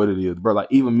matter what it is, bro. Like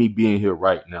even me being here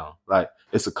right now, like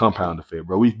it's a compound effect,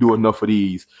 bro. We do enough of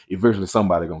these, eventually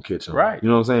somebody gonna catch on. Right. You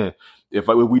know what I'm saying? If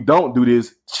we don't do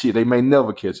this shit, they may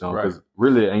never catch on because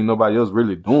really ain't nobody else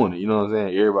really doing it. You know what I'm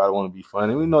saying? Everybody want to be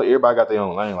funny. We know everybody got their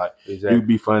own lane. Like you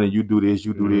be funny, you do this,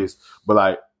 you do this. But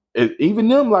like even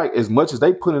them, like as much as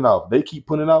they put it off, they keep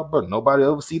putting it out, but nobody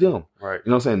ever see them. Right. You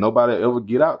know what I'm saying? Nobody ever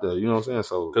get out there. You know what I'm saying?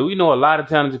 So we know a lot of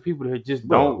talented people that just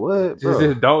don't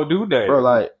do that. Bro,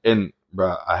 like, and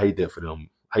bro, I hate that for them.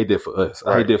 I hate that for us.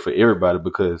 I hate that for everybody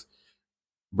because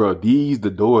bro, the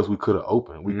doors we could have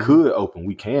opened. We could open.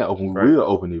 We can open. We will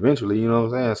open eventually. You know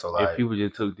what I'm saying? So like, if people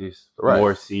just took this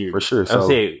more serious, for sure. I'm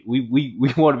saying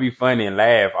we want to be funny and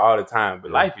laugh all the time,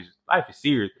 but life is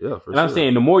serious. Yeah, for sure. I'm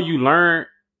saying the more you learn,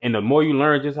 and the more you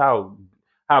learn just how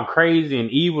crazy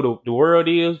and evil the world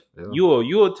is,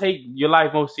 you'll take your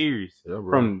life more serious. Yeah,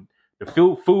 from the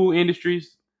food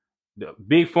industries, the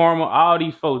big pharma, all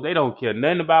these folks, they don't care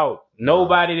nothing about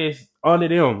nobody that's under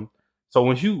them. So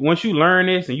once you learn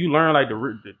this and you learn like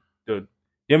the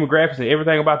demographics and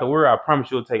everything about the world, I promise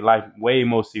you'll take life way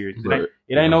more serious.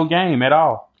 It ain't no game at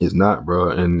all. It's not, bro.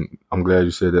 And I'm glad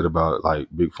you said that about like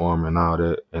big pharma and all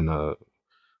that. And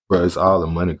bro, it's all a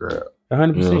money grab.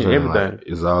 100%, everything. Like,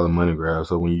 it's all a money grab.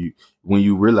 So when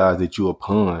you realize that you're a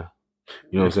pawn,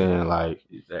 you know what I'm saying? Like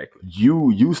exactly,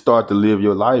 you start to live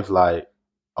your life like,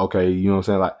 okay, you know what I'm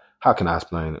saying? Like, how can I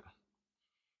explain it?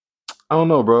 I don't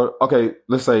know, bro. Okay,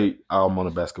 let's say I'm on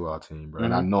a basketball team, bro,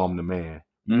 and I know I'm the man.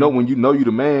 You know when you know you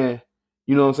the man,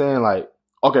 you know what I'm saying? Like,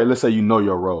 okay, let's say you know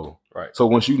your role. Right. So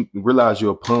once you realize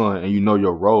you're a pawn and you know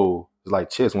your role, it's like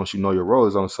chess. Once you know your role,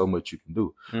 there's only so much you can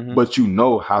do. Mm-hmm. But you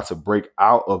know how to break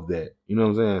out of that. You know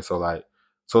what I'm saying?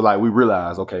 So like we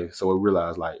realize, okay, so we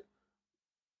realize like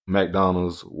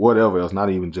McDonald's, whatever else, not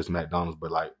even just McDonald's,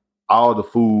 but like all the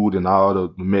food and all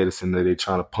the medicine that they're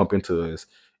trying to pump into us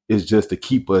is just to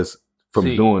keep us from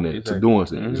doing it, to doing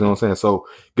it. You know what I'm saying? So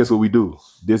guess what we do?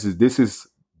 This is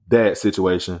that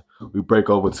situation. We break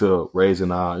over to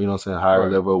raising our, you know what I'm saying, higher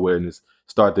level awareness,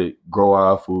 start to grow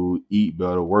our food, eat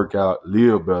better, work out,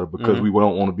 live better, because we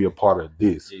don't want to be a part of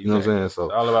this. You know what I'm saying?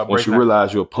 So all about once you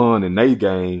realize you're a pawn in their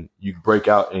game, you break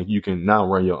out and you can now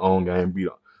run your own game, be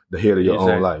the head of your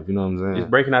own life. You know what I'm saying? It's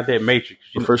breaking out that matrix.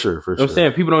 For sure. You know what I'm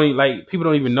saying? People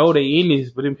don't even know they in this,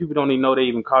 but then people don't even know they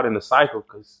even caught in the cycle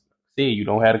because you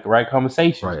don't have the right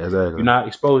conversation. Right, exactly. You're not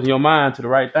exposing your mind to the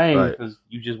right thing because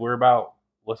you just worry about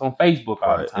what's on Facebook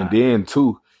all the time. And then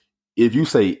too, if you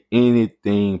say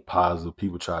anything positive,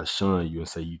 people try to shun you and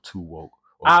say you too woke.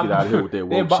 Or get out of here with that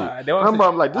woke shit.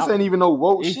 I'm like, this ain't even no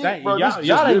woke shit, bro.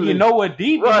 Y'all ain't even nowhere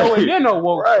deep. Nowhere near no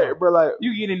woke. Right, bro. Like,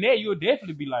 you get in there, you'll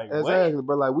definitely be like, exactly, what?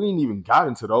 bro. Like, we ain't even got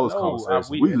into those conversations.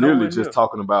 We literally just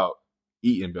talking about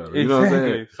eating better. You know what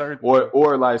I'm saying?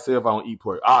 Or like, say if I don't eat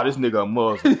pork, this nigga a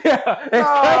Muslim.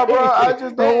 Nah, bro, I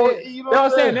just don't want to eat. You know what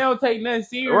I'm saying? They don't take nothing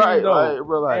serious, right,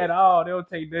 bro, like, at all. They don't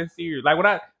take nothing serious. Like when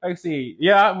I say,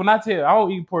 when I tell I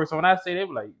don't eat pork, so when I say they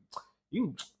be like,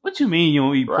 what you mean you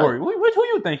don't eat pork? Who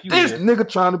you think you this is? Nigga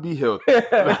trying to be healthy.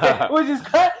 Which is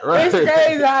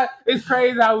it's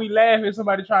crazy how we laugh at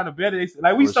somebody trying to better.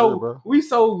 Like we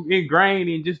so ingrained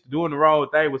in just doing the wrong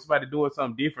thing with somebody doing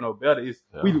something different or better.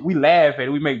 We laugh at it.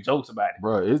 We make jokes about it,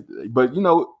 bro. But you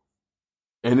know,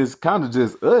 and it's kind of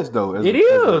just us though.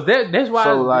 That's why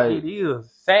so, like, it is.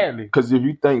 Sadly, because if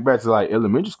you think back to like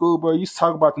elementary school, bro, you used to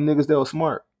talk about the niggas that were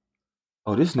smart.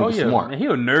 Oh, this nigga smart. Man, he a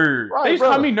nerd. Right, they used to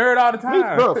call me nerd all the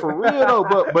time. Bro, for real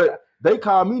though. But they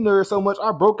called me nerd so much,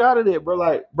 I broke out of that, bro.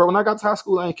 Like, bro, when I got to high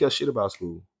school, I ain't care shit about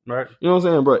school. Right. You know what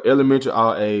I'm saying, bro? Elementary,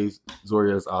 all A's.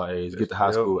 Zoria's all A's. Get to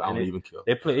high school, I don't even care.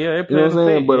 They play. You know what I'm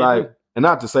saying? But like, and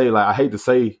not to say like, I hate to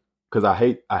say, because I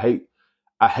hate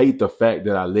the fact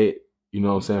that I let, you know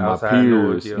what I'm saying, my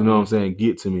peers, you know what I'm saying,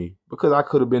 get to me, because I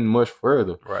could have been much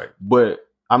further. Right. But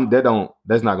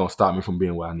that's not gonna stop me from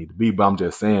being where I need to be. But I'm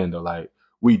just saying though, like,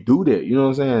 we do that, you know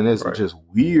what I'm saying? That's just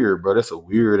weird, bro. That's a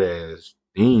weird ass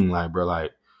thing, like, bro.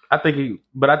 Like, I think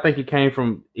it came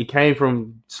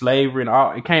from slavery and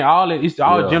all. It's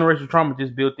all generational trauma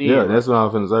just built in. Yeah, that's what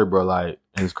I'm finna say, bro. Like,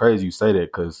 and it's crazy you say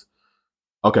that because,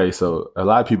 okay, so a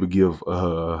lot of people give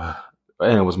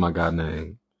what's my guy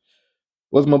name?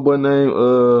 What's my boy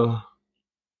name?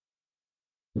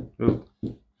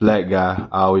 Black guy.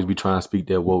 I always be trying to speak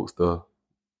that woke stuff.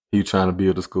 He trying to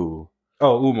build a school.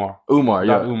 Oh, Umar,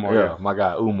 yeah, my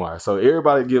guy Umar. So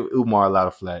everybody give Umar a lot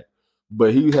of flack,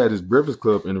 but he had his Breakfast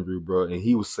Club interview, bro, and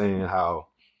he was saying how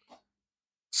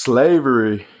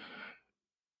slavery,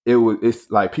 it's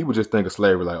like people just think of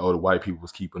slavery like, oh, the white people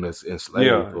was keeping us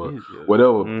enslaved or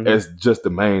whatever. It's just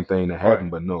the main thing that happened,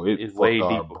 but no, it's fucked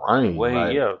our brain.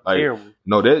 Terrible.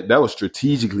 No, that was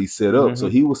strategically set up. So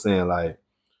he was saying like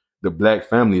the black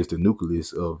family is the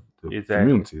nucleus of the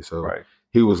community. So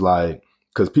he was like,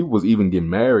 because people was even getting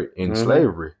married in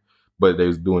slavery, but they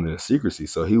was doing it in secrecy.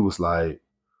 So he was like,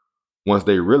 once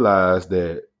they realized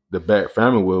that the black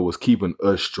family was keeping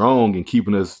us strong and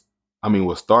keeping us,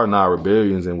 was starting our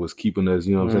rebellions and was keeping us,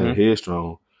 you know what I'm saying,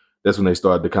 headstrong, that's when they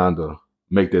started to kind of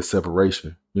make that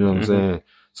separation. You know what I'm saying?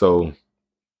 So,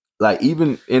 like,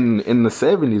 even in the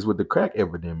 70s with the crack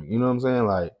epidemic, you know what I'm saying?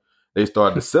 Like, they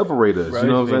started to separate us, you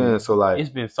know what I'm saying? So, like, it's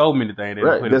been so many things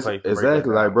that put in place.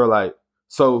 Exactly, like, bro, like,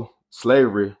 so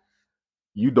slavery,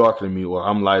 you darker than me or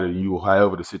I'm lighter than you, or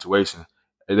however the situation,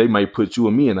 and they might put you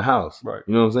and me in the house. Right.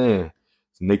 You know what I'm saying?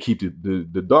 And they keep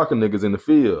the darker niggas in the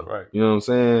field. Right. You know what I'm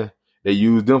saying? They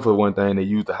use them for one thing, they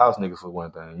use the house niggas for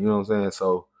one thing. You know what I'm saying?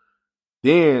 So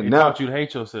then now taught you to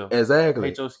hate yourself. Exactly.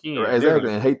 Hate your skin.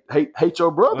 Exactly. And hate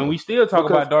your brother. When we still talk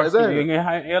about dark skin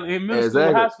in middle school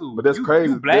and high school. But that's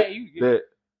crazy. You black,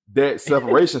 that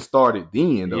separation started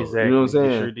then, though. Exactly. You know what I'm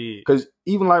saying? Sure did. Because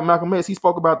even like Malcolm X, he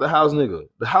spoke about the house nigga.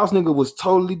 The house nigga was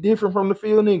totally different from the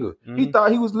field nigga. He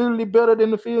thought he was literally better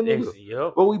than the field nigga.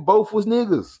 Yep. But we both was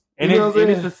niggas. And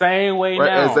it's the same way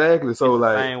now. Exactly. So it's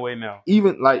like the same way now.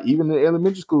 Even in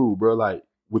elementary school, bro, like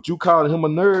what you calling him a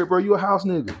nerd, bro, you a house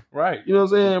nigga. Right. You know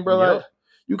what I'm saying, bro? Like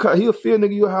he a field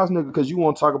nigga, you a house nigga because you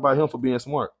want to talk about him for being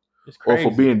smart. It's crazy. Or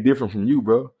for being different from you,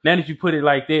 bro. Now that you put it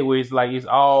like that, where it's like that's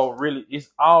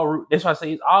why I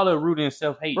say it's all rooted in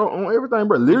self-hate. Bro, on everything,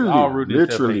 bro.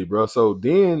 Literally, bro. So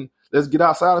then let's get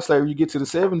outside of slavery. You get to the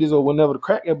 70s or whenever the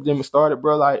crack epidemic started,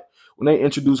 bro. Like when they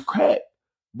introduced crack,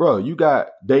 bro, you got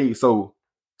so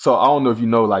I don't know if you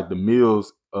know like the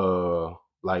mills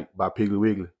like by Piggly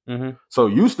Wiggly. Mm-hmm. So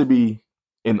it used to be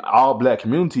in all black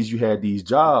communities, you had these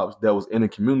jobs that was in a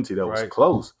community that was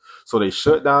close. So they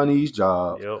shut down these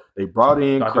jobs. Yep. They brought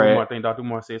in crack. I think Dr.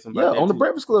 Umar said something about that on the too.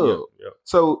 Breakfast Club. Yep.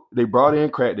 So they brought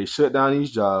in crack. They shut down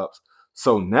these jobs.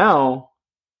 So now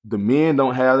the men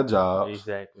don't have the jobs.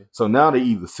 Exactly. So now they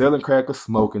either selling crack or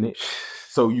smoking it.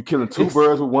 So you killing two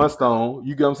birds with one stone.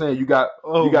 You get what I'm saying? You got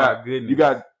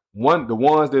the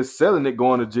ones that's selling it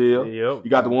going to jail. Yep. You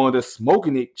got the one that's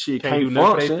smoking it, shit can't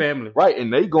function. Family. Right,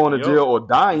 and they going to jail or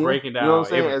dying. Breaking down. You know what I'm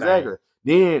saying? Everything. Exactly.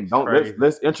 Then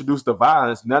let's introduce the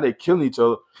violence. Now they killing each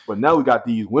other. But now we got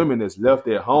these women that's left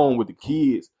at home with the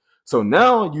kids. So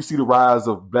now you see the rise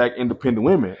of black independent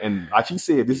women. And like he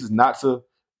said, this is not to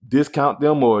discount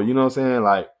them or, you know what I'm saying,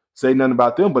 like say nothing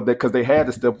about them, but because they had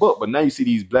to step up. But now you see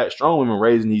these black strong women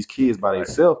raising these kids by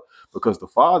themselves because the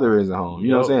father isn't home.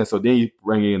 You know what I'm saying? So then you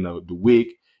bring in the WIC,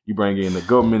 you bring in the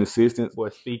government assistance.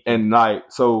 And like,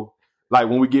 so like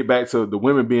when we get back to the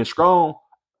women being strong,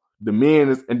 the men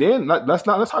is, and then let's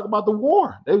talk about the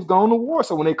war. They was going to war.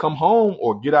 So when they come home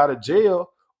or get out of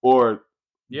jail or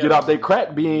get out their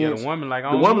crack being the woman like,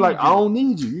 I don't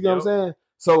need you. You know what I'm saying?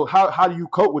 So how do you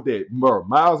cope with that? Bro,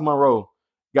 Miles Monroe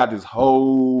got this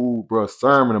whole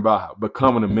sermon about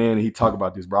becoming a man, and he talked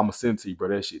about this, bro. I'm gonna send it to you, bro.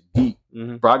 That shit deep.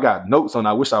 Mm-hmm. Bro, I got notes on it.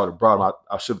 I wish I would have brought them.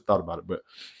 I should have thought about it.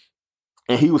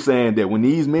 And he was saying that when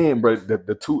these men, bro,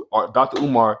 the two, Dr.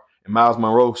 Umar and Miles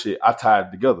Monroe shit, I tied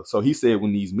it together. So he said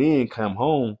when these men come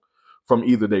home from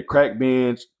either their crack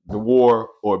binge, the war,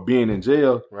 or being in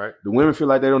jail, the women feel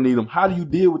like they don't need them. How do you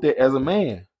deal with that as a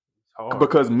man?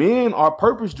 Because men are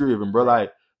purpose driven, bro.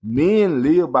 Like men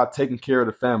live by taking care of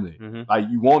the family. Mm-hmm. Like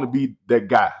you want to be that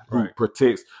guy who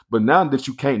protects. But now that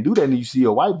you can't do that and you see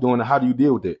your wife doing it, how do you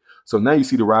deal with it? So now you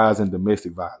see the rise in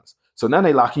domestic violence. So now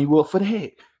they locking you up for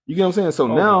that. You get what I'm saying? So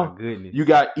now you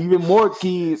got even more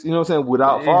kids, you know what I'm saying,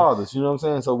 without fathers. You know what I'm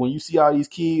saying? So when you see all these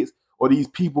kids or these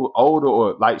people older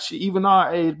or like shit, even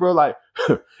our age, bro, like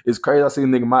it's crazy. I see a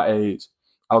nigga my age.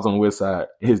 I was on the west side.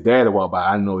 His dad walked by.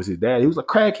 I didn't know it was his dad. He was a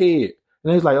crackhead.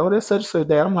 And he's like, oh, that's such and such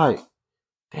dad. I'm like,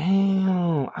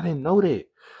 damn, I didn't know that.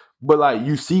 But like,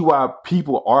 you see why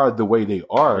people are the way they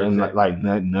are. Exactly. And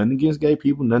like nothing against gay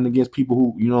people, nothing against people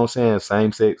who, you know what I'm saying,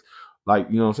 same sex. Like,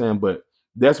 you know what I'm saying? But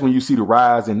that's when you see the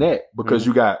rise in that because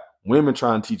you got women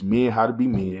trying to teach men how to be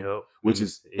men, which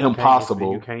is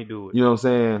impossible. You can't do it. You know what I'm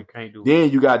saying? You can't do it. Then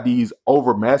you got these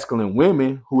over masculine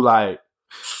women who like,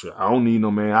 I don't need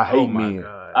no man. I hate men.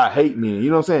 God. I hate men. You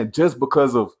know what I'm saying? Just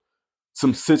because of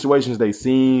some situations they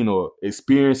seen or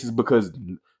experiences, because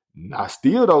I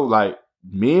still though, like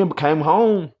men came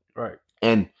home. Right.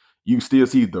 And you still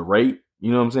see the rape,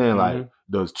 you know what I'm saying? Mm-hmm. Like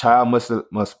those child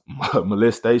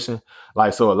molestation.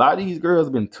 Like, so a lot of these girls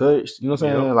have been touched, you know what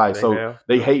I'm saying? Like,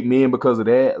 they hate men because of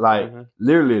that. Like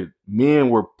literally men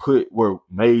were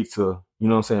made to, you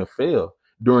know what I'm saying, fail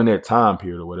during that time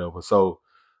period or whatever. So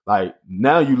like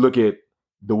now you look at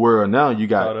the world now, you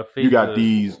got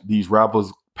these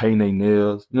rappers painting their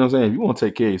nails. You know what I'm saying? If you want to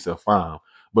take care of yourself, fine.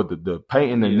 But the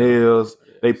painting their nails,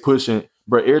 they pushing,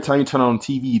 bro, every time you turn on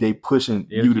TV, they pushing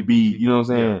you to be, you know what I'm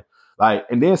saying? Yeah. Like,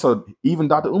 and then so even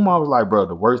Dr. Umar was like, bro,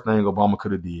 the worst thing Obama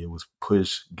could have did was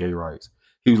push gay rights.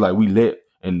 He was like,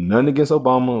 and nothing against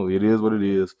Obama, it is what it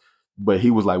is. But he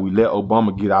was like, we let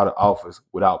Obama get out of office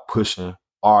without pushing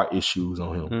our issues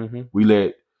on him. Mm-hmm. We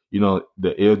let, you know,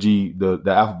 the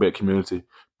the alphabet community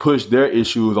push their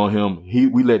issues on him.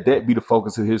 We let that be the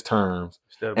focus of his terms,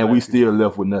 and we still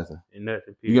left with nothing. You know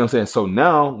what I'm saying? So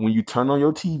now when you turn on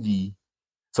your TV,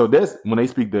 so that's when they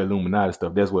speak the Illuminati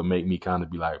stuff, that's what make me kind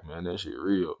of be like, man, that shit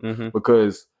real. Mm-hmm.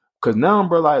 Because now,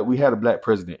 bro, like we had a black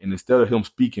president, and instead of him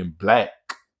speaking black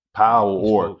power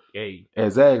or gay.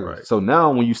 Exactly. Right. So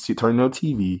now when you turn on your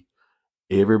TV,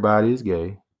 everybody is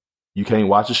gay. You can't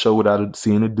watch a show without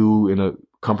seeing a dude in a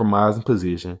compromising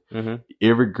position. Mm-hmm.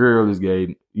 Every girl is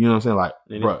gay. You know what I'm saying? Like,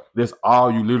 bro, that's all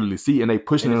you literally see, and they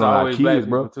pushing it on our kids,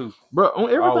 bro. Too. Bro,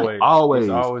 on everything, always.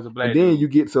 It's always a black. And then you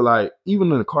get to like,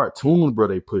 even in the cartoons, bro,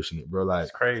 they pushing it, bro. Like,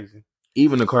 it's crazy.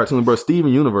 Even the cartoons, bro.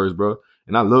 Steven Universe, bro,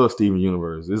 and I love Steven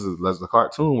Universe. This is like the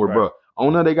cartoon where, bro,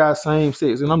 on there they got same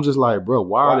sex, and I'm just like, bro,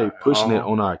 why are they pushing it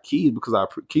on our kids? Because our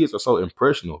kids are so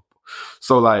impressionable.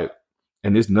 So like.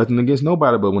 And it's nothing against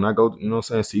nobody, but when I go, you know what I'm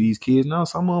saying, see these kids now,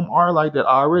 some of them are like that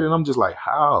already, and I'm just like,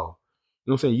 how? You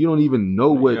know what I'm saying? You don't even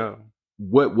know what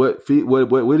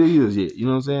it is yet. You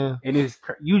know what I'm saying? And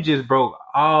you just broke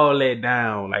all that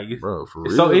down, like, bro, for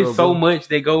real. So it's so much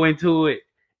that go into it,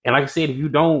 and like I said, if you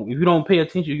don't pay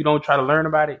attention, you don't try to learn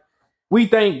about it, we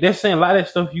think that's saying a lot of that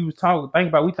stuff you was think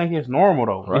about. We think it's normal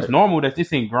though. Right. It's normal that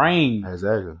it's ingrained.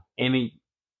 Exactly.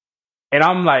 And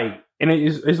I'm like, and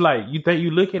it's like you think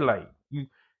you look at like you.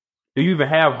 Do you even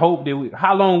have hope that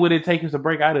how long would it take us to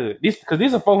break out of this? Because this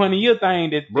is a 400-year thing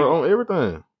that bro on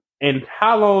everything. And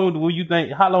how long will you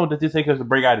think? How long does it take us to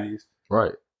break out of this?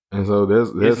 Right. And so there's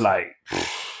it's like,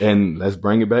 and let's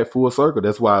bring it back full circle.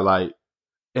 That's why like,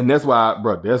 even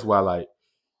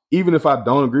if I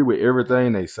don't agree with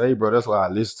everything they say, bro, that's why I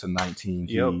listen to 19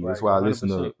 Keys. Right, that's why 100%. I listen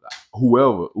to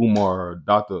whoever, Umar,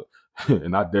 Dr.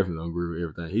 And I definitely don't agree with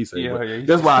everything he said.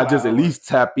 That's why I just at least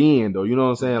tap in, though. You know what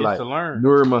I'm saying? Just like to learn.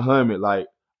 Nur Muhammad, like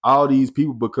all these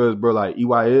people, because bro, like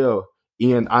EYL,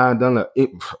 Ian Dunlap,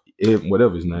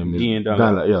 whatever his name is, Ian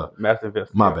Dunlap, yeah, Master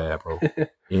Investor. My bad, bro.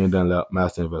 Ian Dunlap,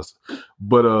 Master Investor.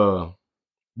 But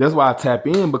that's why I tap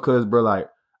in, because bro, like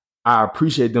I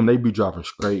appreciate them. They be dropping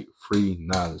straight free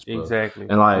knowledge, bro. Exactly.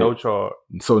 And like no charge.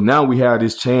 So now we have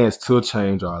this chance to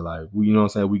change our life. We, you know what I'm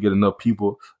saying? We get enough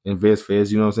people invest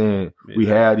fast, you know what I'm saying? Yeah. We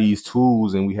have these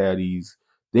tools and we have these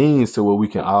things to where we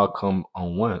can all come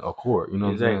on one accord. You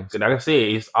know what I'm saying? Like I said,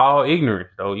 it's all ignorance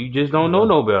though. You just don't know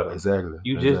no better. Exactly.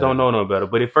 You just don't know no better.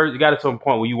 But at first you got to some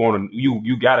point where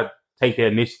you gotta take that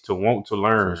initiative to want to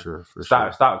learn. For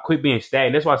sure. Stop. Quit being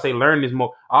stagnant. That's why I say learn is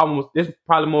more. This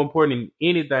probably more important than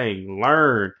anything.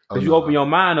 Learn, because you open your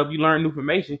mind up, you learn new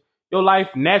information. Your life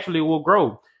naturally will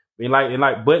grow. But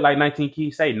like 19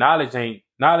 Keys say, knowledge ain't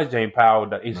power.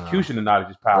 The execution of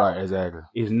knowledge is power. Right. Exactly.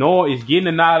 It's getting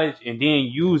the knowledge and then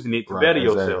using it to better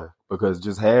yourself. Because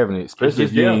just having it, especially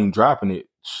if you ain't dropping it,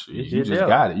 you just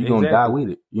got it. You're gonna die with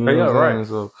it. You know what I'm saying?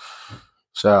 So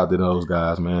shout out to those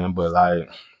guys, man. But like.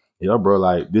 Yeah, bro,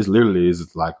 like this literally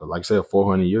is like I said,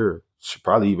 400 years,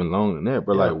 probably even longer than that,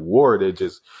 bro. Yeah. Like war that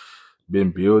just been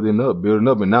building up,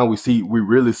 and now we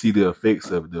really see the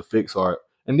effects of it. The effects are,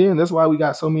 and then that's why we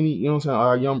got so many, you know what I'm saying,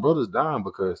 our young brothers dying,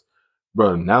 because,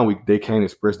 bro, now they can't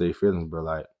express their feelings, bro.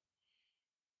 Like,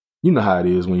 you know how it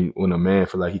is when a man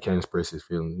feel like he can't express his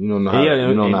feelings. You don't know how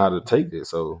know how to take it.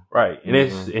 So right,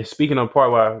 and speaking of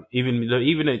part where even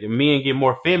the men get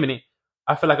more feminine,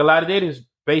 I feel like a lot of that is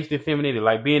based in femininity,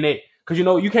 like being that, because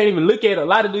you can't even look at a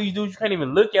lot of these dudes. You can't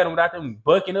even look at them without them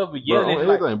bucking up and yelling.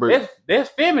 That's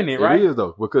feminine, right? It is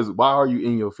though, because why are you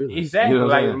in your feelings? Exactly. You know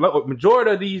like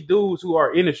majority of these dudes who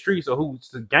are in the streets or who's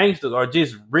the gangsters are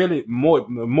just really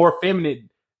more feminine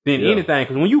than anything.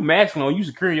 Because when you masculine, or you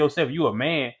secure yourself, you a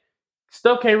man.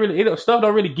 Stuff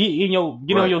don't really get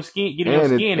on your skin,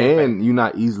 and you're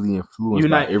not easily influenced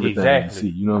by everything you see.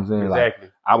 You know what I'm saying? Exactly.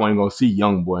 Like, I wasn't gonna see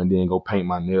young boy and then go paint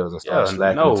my nails and start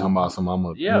slacking and talking about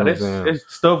something. You know that's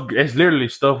stuff. That's literally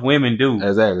stuff women do.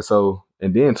 Exactly. So,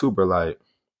 and then too, bro, like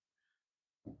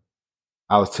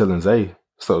I was telling Zay.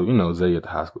 So Zay at the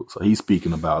high school. So he's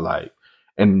speaking about like,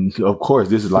 and of course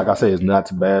this is like I say, it's not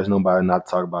to bash nobody, not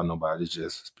to talk about nobody. It's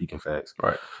just speaking facts.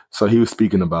 Right. So he was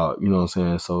speaking about, you know what I'm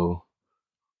saying. So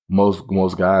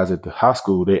most guys at the high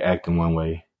school, they act in one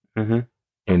way. Mm-hmm.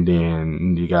 And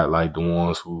then you got like the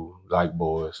ones who like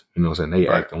boys, you know what I'm saying? They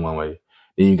act in one way.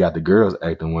 Then you got the girls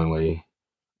acting one way.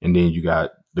 And then you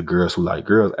got the girls who like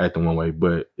girls acting one way.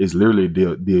 But it's literally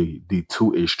the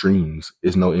two extremes.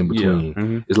 There's no in between. Yeah.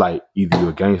 Mm-hmm. It's like either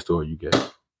you're a gangster or you gay.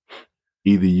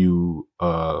 Either you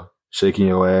shaking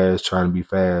your ass trying to be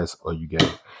fast or you gay.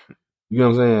 You know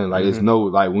what I'm saying? Like it's no,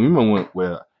 like when we went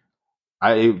where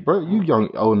bro, you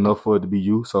young old enough for it to be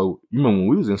you. So you remember when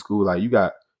we was in school, like you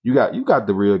got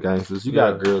the real gangsters. You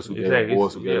got girls who get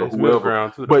boys who get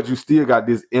whoever. Too, but you still got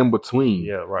this in between.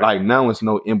 Yeah, right. Like now it's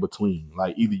no in between.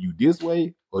 Like either you this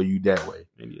way or you that way.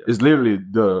 Yeah. It's literally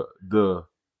the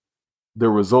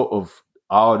result of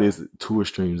all this two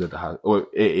extremes at the high or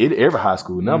at every high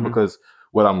school now, because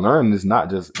what I'm learning is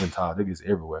not just in Talladega, it's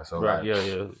everywhere. So right,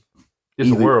 yeah. It's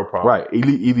a world problem. Right.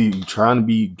 Either you trying to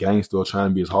be gangster or trying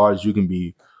to be as hard as you can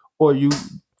be, or you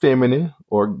feminine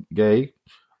or gay,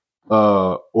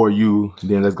 or you,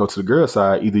 then let's go to the girl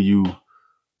side. Either you,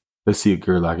 let's see a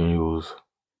girl I can use,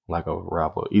 like a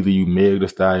rapper. Either you Meg Thee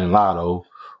Stallion Lotto,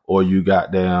 or you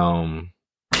got down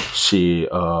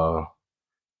shit, what's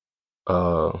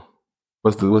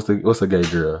the gay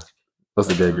girl? What's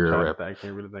the gay girl rapper? I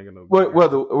can't really think of no.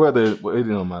 Whether it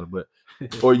don't matter, but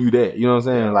or you that, you know what I'm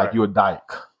saying? Like you a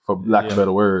dyke, for lack of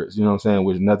better words, you know what I'm saying?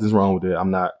 Which nothing's wrong with it.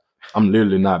 I'm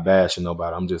literally not bashing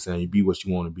nobody. I'm just saying you be what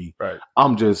you want to be. Right.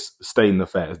 I'm just stating the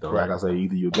facts though. Right. Like I say,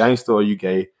 either you gangster or you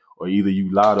gay, or either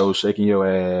you Lotto shaking your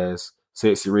ass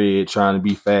sexy red trying to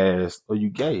be fast, or you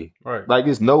gay. Right. Like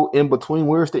it's no in between.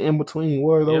 Where's the in between?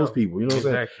 Where are those people? You know what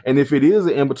I'm saying? And if it is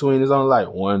an in between, it's only like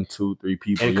 1, 2, 3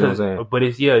 people. You know what I'm saying? But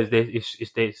it's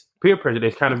that peer pressure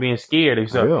that's kind of being scared. And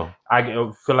so I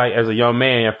feel like as a young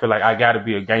man, I feel like I got to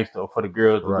be a gangster for the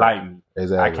girls to like me.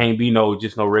 Exactly. I can't be no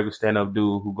regular stand up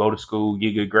dude who go to school,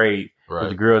 get good grades, but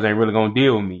the girls ain't really gonna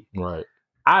deal with me. Right.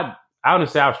 I wouldn't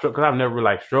say I was struck because I've never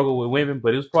like struggled with women,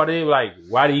 but it was part of it. Like,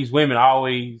 why these women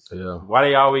always, why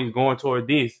they always going toward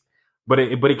this? But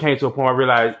it came to a point where I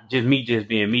realized just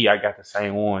being me, I got the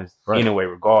same ones anyway,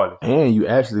 regardless. And you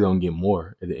actually gonna get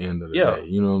more at the end of the day.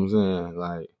 You know what I'm saying?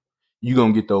 Like, you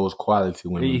gonna get those quality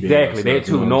women. Exactly, that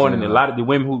too. Knowing that a lot of the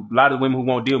women who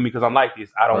won't deal with me because I'm like this,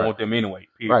 I don't want them anyway.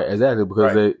 Period. Right, exactly,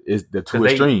 because it's the two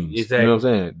extremes. Exactly. You know what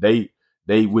I'm saying?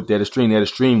 They with that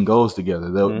extreme goes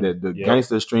together. The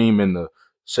gangster extreme and the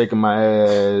shaking my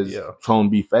ass, trying to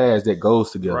be fast, that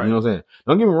goes together. Right. You know what I'm saying?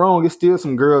 Don't get me wrong, it's still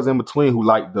some girls in between who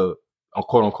like the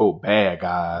quote unquote bad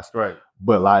guys. Right.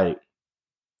 But like,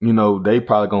 you know, they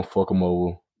probably gonna fuck them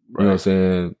over. Right. You know what I'm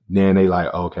saying? Then they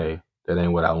like, okay, that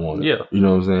ain't what I wanted. Yeah. You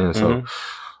know what I'm saying? So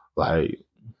like,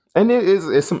 and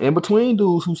it's some in between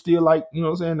dudes who still like, you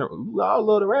know what I'm saying? We all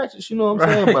love the ratchets, you know what I'm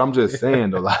saying? But I'm just saying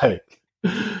though, like,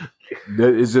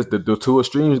 it's just the two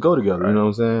extremes go together. You know what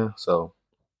I'm saying? So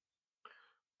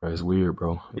it's weird,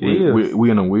 bro.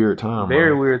 We in a weird time.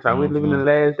 Very weird time. We're living in the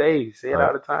last days. Say it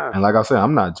all the time. And like I said,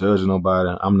 I'm not judging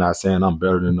nobody. I'm not saying I'm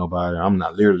better than nobody. I'm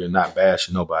not literally not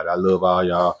bashing nobody. I love all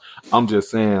y'all. I'm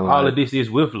just saying, like, all of this is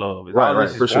with love. All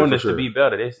this is wanting us to be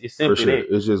better. It's simply that.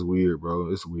 It's just weird,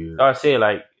 bro. It's weird. Like I said,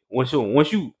 like once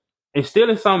you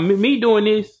instilling something, me doing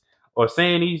this or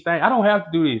saying these things, I don't have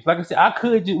to do this. Like I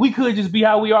said, we could just be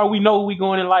how we are. We know we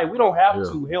going in life. We don't have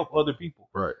to help other people.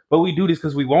 Right. But we do this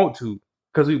because we want to.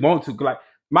 Like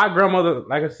my grandmother,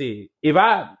 like I said, if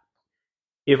I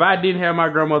didn't have my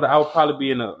grandmother, I would probably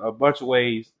be in a bunch of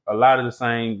ways a lot of the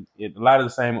same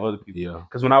other people. Yeah.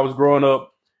 Because when I was growing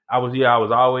up, I was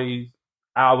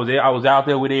out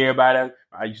there with everybody.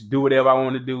 I used to do whatever I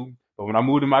wanted to do. But when I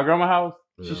moved to my grandma's house,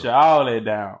 she shut all that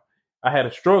down. I had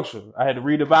a structure. I had to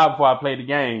read the Bible before I played the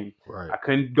game. Right. I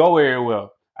couldn't go very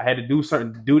well. I had to do this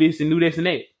and do this and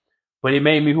that. But it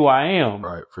made me who I am.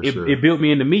 Right. For sure. It built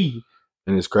me into me.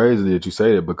 And it's crazy that you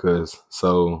say that because,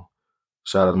 so,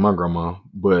 shout out to my grandma,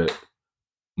 but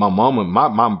my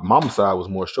mama's side was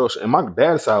more structured, and my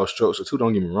dad's side was structured too,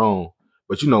 don't get me wrong.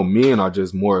 But, you know, men are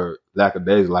just more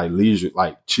lackadaisical, like leisure,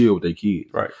 like chill with their kids.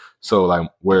 Right. So, like,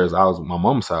 whereas my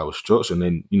mom's side was structured, and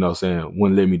then, you know what I'm saying,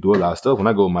 wouldn't let me do a lot of stuff. When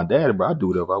I go with my dad, bro, I do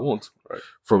whatever I want to. Right.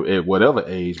 From at whatever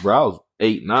age, bro, I was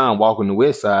 8, 9, walking the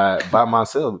west side by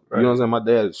myself. Right. You know what I'm saying? My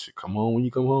dad should come home when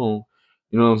you come home.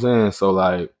 You know what I'm saying? So,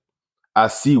 like, I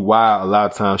see why a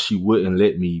lot of times she wouldn't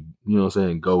let me, you know what I'm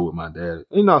saying, go with my dad.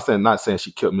 You know what I'm saying? Not saying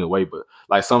she kept me away, but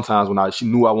like sometimes when she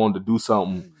knew I wanted to do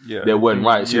something that wasn't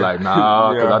right, she like,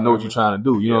 nah, because I know what you're trying to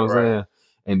do. You know what I'm saying?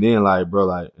 And then like, bro,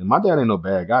 like, and my dad ain't no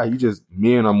bad guy. He just,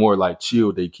 men are more like chill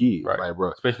with their kids. Right. Like,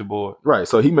 bro. Especially boy. Right.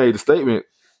 So he made the statement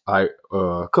like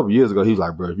a couple years ago. He was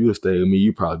like, bro, if you would stay with me,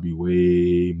 you'd probably be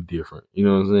way different. You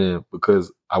know what I'm saying?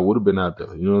 Because I would have been out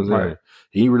there. You know what I'm saying?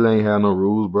 He really ain't had no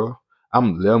rules, bro.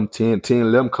 I'm let them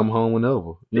 10, let them come home whenever. You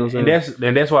know what I'm saying?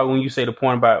 And that's why when you say the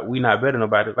point about we not better than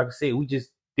nobody, like I said, we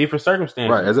just different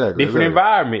circumstances. Right, exactly. Different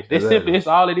environments. That's simply, that's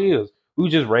all it is. We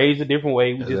just raised a different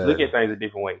way. We just look at things a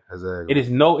different way. Exactly. It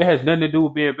has nothing to do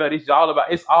with being better. It's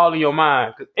all in your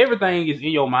mind. Because everything is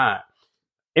in your mind.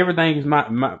 Everything is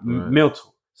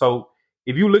mental. So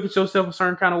if you look at yourself a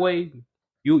certain kind of way,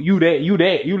 you literally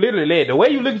that. The way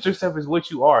you look at yourself is what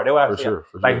you are. That's what I say.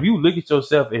 For like sure. if you look at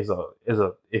yourself as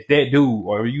that dude,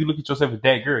 or you look at yourself as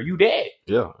that girl, you that.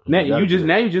 Yeah. Now you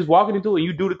just walking into it and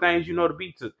you do the things you know to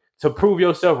be to prove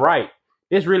yourself right.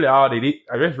 That's really all it is.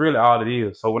 That's really all it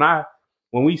is. So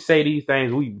when we say these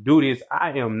things, we do this,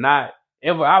 I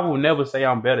will never say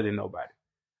I'm better than nobody.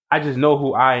 I just know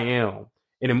who I am.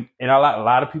 And a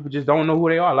lot of people just don't know who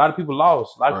they are. A lot of people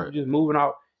lost. A lot of people just moving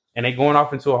off. And they going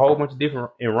off into a whole bunch of different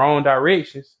and wrong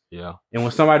directions. Yeah. And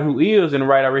when somebody who is in the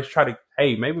right direction try to,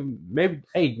 hey,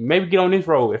 maybe get on this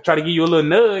road. Try to give you a little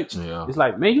nudge. Yeah. It's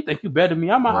like, man, you think you better than me?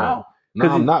 I'm out. No,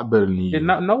 I'm not better than you.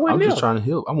 I'm just trying to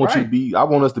help. I want you to be. I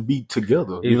want us to be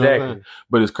together. You know what I'm saying?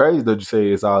 But it's crazy that you say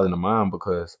it's all in the mind,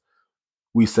 because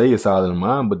we say it's all in the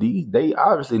mind, but they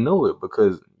obviously know it,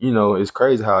 because, you know, it's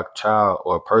crazy how a child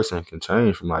or a person can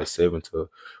change from like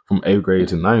 8th grade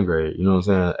to 9th grade. You know what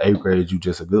I'm saying? 8th grade, you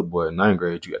just a good boy. In 9th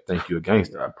grade, you think you're a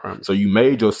gangster. I promise. So you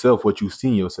made yourself what you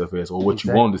seen yourself as, or what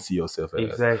you wanted to see yourself as.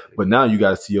 Exactly. But now you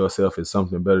got to see yourself as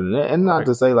something better than that. And not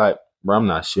to say like, bro, I'm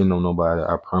not shitting on nobody.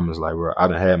 I promise. Like, bro, I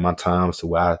done had my times to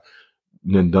where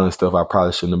done stuff I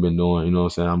probably shouldn't have been doing. You know what I'm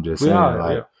saying? I'm just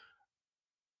saying,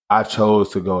 I chose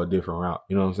to go a different route.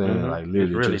 You know what I'm saying? Like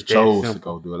literally really just chose to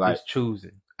go do it. Like it's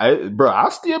choosing. I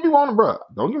still be wanting, bro.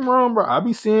 Don't get me wrong, bro. I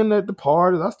be seeing at the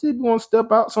parties. I still be want to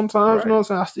step out sometimes. Right. You know what I'm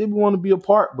saying? I still be want to be a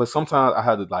part, but sometimes I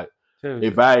had to like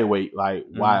evaluate, like,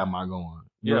 why am I going?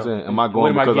 You know what I'm saying? Am I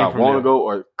going because I want to go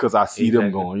or because I see them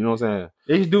going? You know what I'm saying?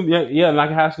 They just do, like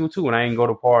in high school too. When I ain't go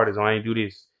to parties or I ain't do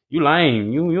this, you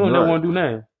lame. You don't never want to do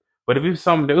nothing. But if it's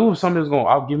something that's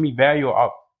gonna give me value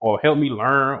or help me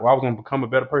learn, or I was gonna become a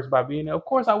better person by being there, of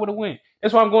course I would have went.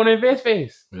 That's why I'm going to Invest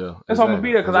Fest. Yeah, that's why I'm gonna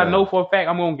be there because I know for a fact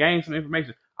I'm gonna gain some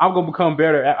information. I'm gonna become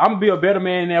better. I'm gonna be a better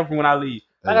man than ever when I leave.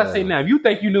 Like I say now, if you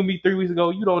think you knew me 3 weeks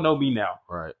ago, you don't know me now.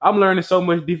 Right. I'm learning so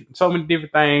many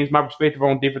different things. My perspective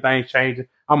on different things changing.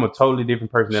 I'm a totally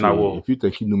different person than I was. If you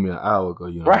think you knew me an hour ago,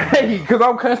 you know. Right, because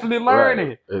I'm constantly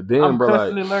learning. Right. Then, I'm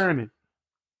constantly learning.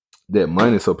 That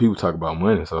money, so people talk about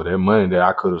money. So that money that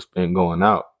I could have spent going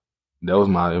out, that was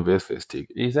my Invest Fest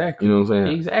ticket. Exactly. You know what I'm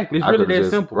saying? Exactly. It's really that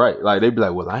simple. Right. Like, they be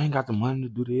like, well, I ain't got the money to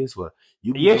do this. Well,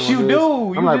 yes, you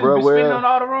do. I'm like, bro, spending on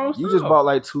all the wrong stuff. You just bought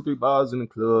like 2-3 bottles in the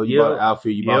club. You bought an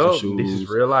outfit. You bought some shoes. This is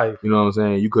real life. You know what I'm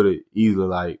saying? You could have easily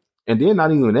like, and then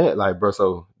not even that, like, bro,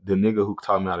 so the nigga who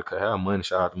taught me how to have money,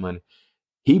 shout out to Money,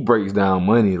 he breaks down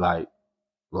money like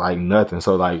nothing.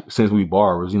 So like, since we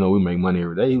borrowers, you know, we make money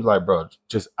every day. He was like, bro,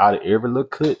 just out of every little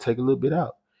cut, take a little bit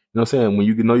out. You know what I'm saying? When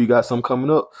you know you got something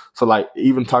coming up. So like,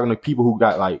 even talking to people who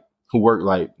work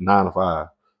like 9 to 5,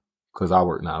 because I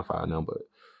work 9 to 5 now, but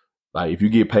like, if you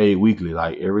get paid weekly,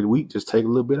 like every week, just take a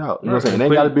little bit out. You know what I'm saying? It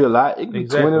ain't got to be a lot. It could be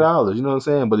 $20. You know what I'm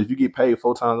saying? But if you get paid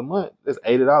 4 times a month, that's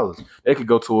 $80. It could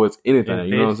go towards anything.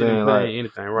 You know what I'm saying? Like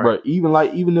anything, right? But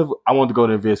even if I want to go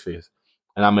to Invest Fest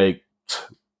and I make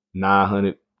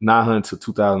 $900 to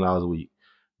 $2,000 a week,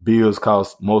 bills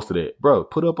cost most of that, bro.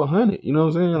 Put up $100. You know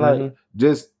what I'm saying? Like,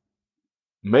 just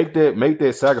make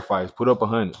that sacrifice. Put up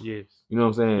 $100. Yes. You know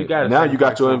what I'm saying? Now you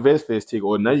got your Invest Fest ticket,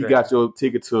 or now you got your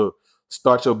ticket to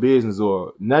start your business,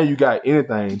 or now you got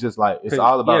anything. Just like, it's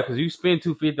all about, because you spend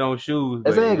 $250 on shoes.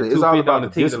 Exactly, it's all about the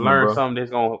ticket to learn, bro. Something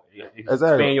that's gonna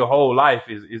expand your whole life.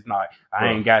 Is not. I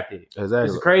ain't got that. Exactly,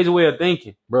 it's a crazy way of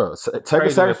thinking, bro. Take a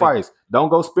sacrifice. Don't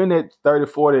go spend that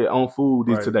 30-40 on food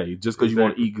today just because you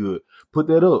want to eat good. Put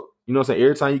that up. You know what I'm saying?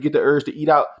 Every time you get the urge to eat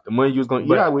out, the money you was gonna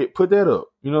eat out with, put that up.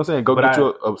 You know what I'm saying? Go get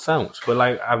you a sandwich. But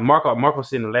like Marco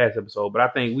said in the last episode, but I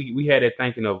think we had that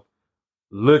thinking of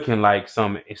looking like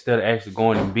something instead of actually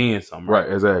going and being something. Right,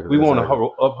 exactly. We want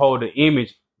to uphold the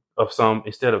image of something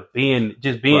instead of being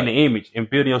the image and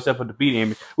building yourself up to be the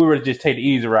image. We were to just take the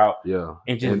easy route,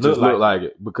 and just look like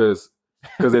it because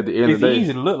at the end of the day, it's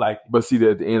easy to look like it. But see,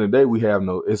 at the end of the day, we have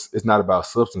it's not about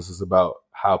substance. It's about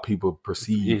how people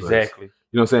perceive us.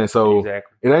 You know what I'm saying? So it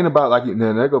ain't about like,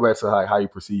 then that go back to how you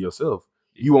perceive yourself.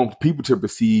 You want people to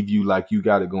perceive you like you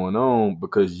got it going on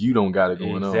because you don't got it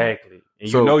going on. Exactly. And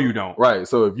so, you know you don't. Right.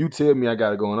 So if you tell me I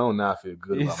got it going on, now I feel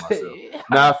good about myself.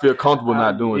 Now I feel comfortable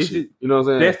not doing shit. You know what I'm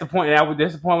saying? That's the point.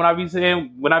 That's the point when I be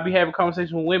saying, when I be having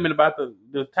conversations with women about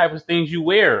the type of things you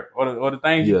wear or the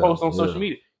things you post on social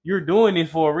media. You're doing this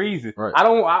for a reason. Right.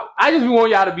 I just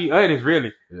want y'all to be honest,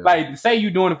 really. Yeah. Like, say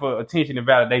you're doing it for attention and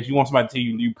validation. You want somebody to tell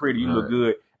you you pretty, you look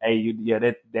good. Hey,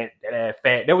 that ass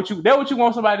fat. That what you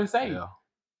want somebody to say. Yeah.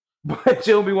 But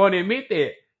you don't be wanting to admit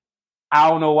that. I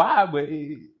don't know why, but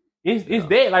it's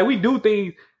that. Like, we do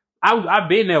things. I've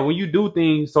been there when you do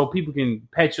things so people can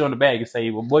pat you on the back and say,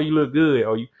 "Well, boy, you look good,"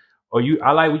 or you.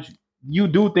 I like what you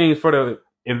do things for the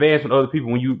advancement of other people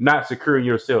when you not secure in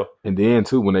yourself. And then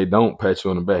too, when they don't pat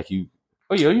you on the back, you.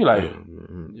 Oh yeah, you like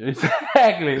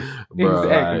exactly. Bro,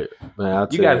 exactly. Like, man,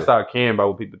 you got to start caring about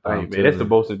what people think, man.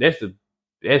 That's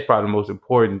that's probably the most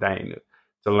important thing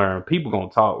to learn. People gonna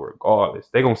talk regardless.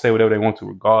 They gonna say whatever they want to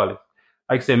regardless.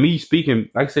 Like I said, me speaking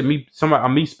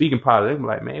positive. I'm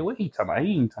like, man, what he talking about?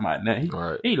 He ain't talking about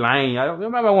nothing. He lying.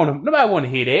 Nobody want to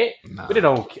hear that. Nah. But I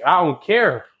don't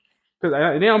care. Because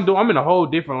I'm in a whole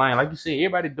different line. Like you said,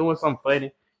 everybody doing something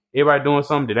funny. Everybody doing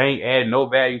something that ain't adding no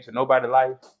value to nobody's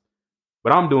life.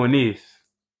 But I'm doing this.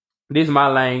 This is my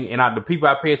lane. And the people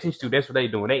I pay attention to, that's what they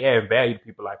doing. They add value to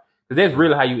people's life. Because that's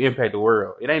really how you impact the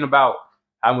world. It ain't about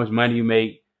how much money you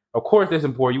make. Of course, that's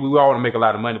important. We all want to make a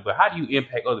lot of money. But how do you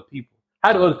impact other people?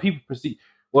 How do other people perceive?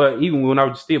 Well, even when I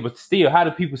was still, how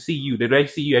do people see you? Do they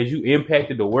see you as you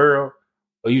impacted the world?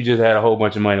 Or you just had a whole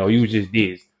bunch of money? Or you just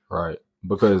this? Right.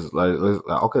 Because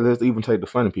let's even take the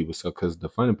funny people. So, because the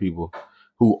funny people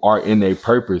who are in their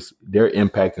purpose, they're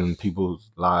impacting people's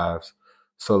lives.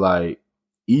 So, like,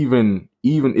 even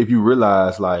if you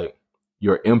realize, like,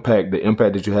 the impact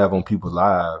that you have on people's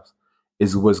lives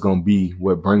is what's gonna be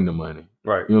what bring the money.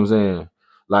 Right. You know what I'm saying?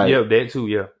 Like, yeah, that too.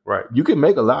 Yeah, right. You can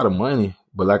make a lot of money,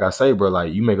 but like I say, bro,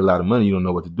 like you make a lot of money, you don't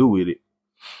know what to do with it.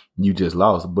 You just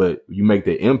lost, but you make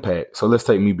the impact. So let's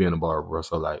take me being a barber, bro.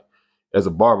 So like, as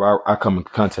a barber, I come in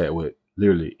contact with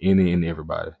literally any and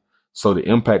everybody. So the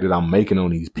impact that I'm making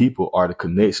on these people are the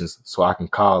connections. So I can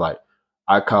call like,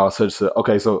 I call such a,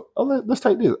 okay, so let's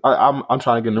take this. I'm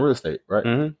trying to get into real estate, right?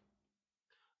 Mm-hmm.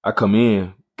 I come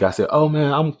in, guy said, "Oh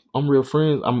man, I'm real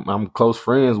friends. I'm close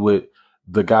friends with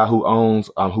the guy who runs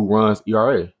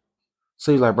E08."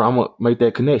 So he's like, "Bro, I'm gonna make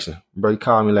that connection." Bro, he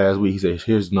called me last week. He said,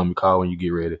 "Here's the number, call when you get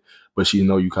ready." But she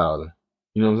know you calling.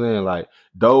 You know what I'm saying? Like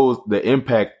the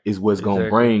impact is what's gonna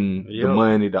bring the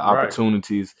money, the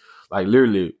opportunities. Like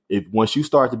literally, if once you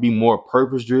start to be more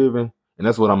purpose driven, and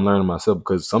that's what I'm learning myself,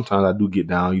 because sometimes I do get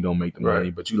down, you don't make the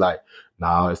money, but you like,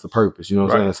 nah, it's the purpose. You know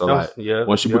what I'm saying? So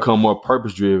once you become more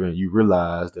purpose driven, you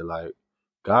realize that like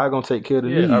God gonna take care of the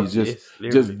needs.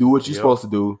 Just do what you're supposed to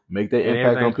do, make that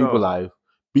impact on people's life.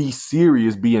 Be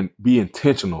serious, be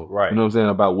intentional. Right. You know what I'm saying,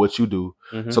 about what you do.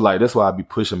 Mm-hmm. So like that's why I be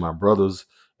pushing my brothers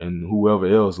and whoever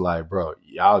else, like, bro,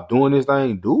 y'all doing this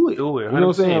thing, do it. Do it. You know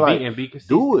what I'm saying? Like, be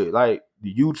consistent. Do it. Like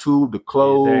the YouTube, the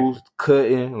clothes,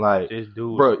 cutting, like, just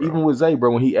do it, bro. Even with Zay,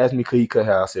 bro, when he asked me could he cut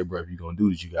hair, I said, bro, if you gonna do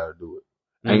this, you gotta do it.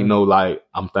 Mm-hmm. Ain't no like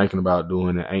I'm thinking about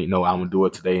doing it. Ain't no I'm gonna do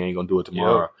it today. Ain't gonna do it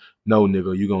tomorrow. Yep. No,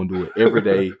 nigga, you gonna do it every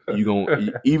day. You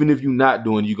gonna even if you not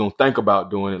doing it, you gonna think about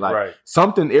doing it. Like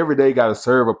something every day got to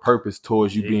serve a purpose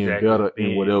towards you being better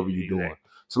in whatever you're doing.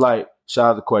 So like,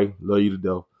 shout out to Quay, love you to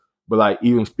death. But like,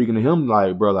 even speaking to him,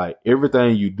 like, bro, like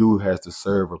everything you do has to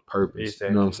serve a purpose. Exactly.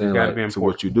 You know what I'm saying? Like to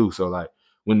what you do. So like,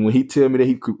 when he tell me that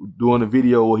he doing a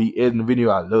video or he editing the video,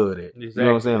 I love that. Exactly. You know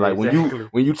what I'm saying? Like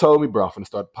when you told me, bro, I'm finna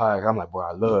start the podcast, I'm like, bro,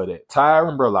 I love that.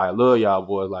 Tyron, bro, like I love y'all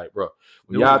boys. Like, bro,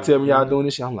 when y'all tell me y'all doing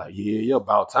this shit, I'm like, yeah,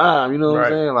 about time. You know what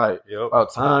I'm saying? Like,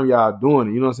 about time y'all doing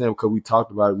it. You know what I'm saying? Because we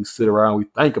talked about it, we sit around, we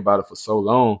think about it for so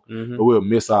long, but we'll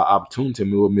miss our opportunity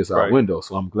and we'll miss our window.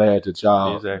 So I'm glad that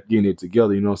y'all getting it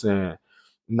together. You know what I'm saying?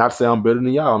 Not to say I'm better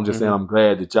than y'all. I'm just saying I'm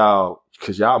glad that y'all,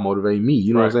 because y'all motivate me.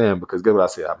 You know what I'm saying? Because guess what I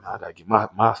said? I gotta get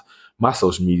my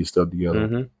social media stuff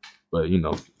together. But you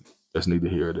know, that's neither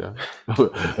here or there.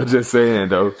 I'm just saying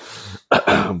though.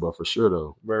 But for sure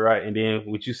though. Right. And then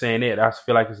with you saying that, I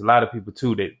feel like there's a lot of people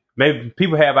too that maybe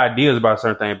people have ideas about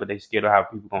certain things, but they scared of how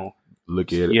people gonna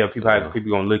look at it. Yeah,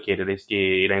 people gonna look at it. They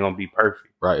scared it ain't gonna be perfect.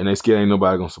 Right. And they scared ain't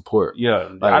nobody gonna support. Yeah.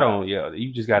 Like,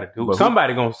 you just gotta do it.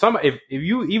 If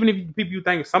people you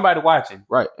think somebody watching.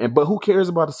 Right. But who cares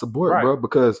about the support, bro?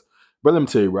 Because let me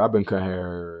tell you, bro, I've been cutting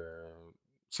hair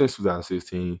since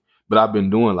 2016. But I've been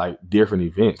doing like different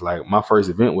events. Like my first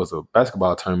event was a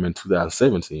basketball tournament in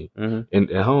 2017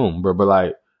 at home, bro. But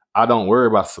like I don't worry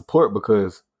about support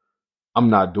because I'm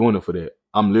not doing it for that.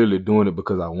 I'm literally doing it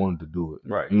because I wanted to do it.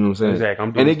 Right. You know what I'm saying?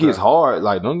 Exactly. And it gets hard.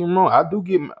 Like don't get me wrong,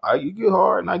 it get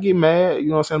hard and I get mad, you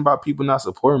know what I'm saying, about people not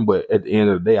supporting. But at the end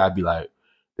of the day, I'd be like,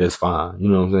 that's fine. You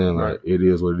know what I'm saying? Like it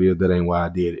is what it is. That ain't why I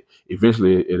did it.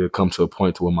 Eventually it'll come to a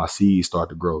point to where my seeds start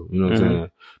to grow. You know what I'm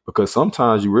saying? Because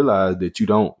sometimes you realize that you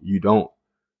don't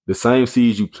the same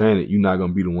seeds you planted, you're not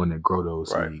gonna be the one that grow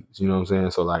those seeds. You know what I'm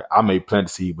saying? So like I may plant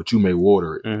the seed, but you may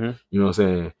water it. You know what I'm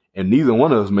saying? And neither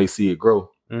one of us may see it grow.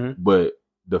 But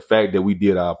the fact that we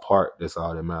did our part, that's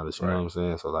all that matters. You know what I'm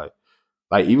saying? So like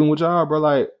even with y'all, bro,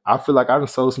 like I feel like I done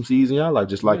sowed some seeds in y'all life,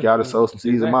 just like y'all done sowed some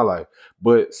seeds in my life.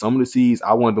 But some of the seeds,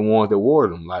 I wasn't the ones that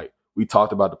watered them. Like we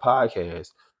talked about the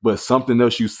podcast, but something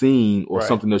else you seen or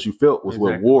something else you felt was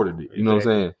what watered it. You know what I'm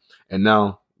saying? And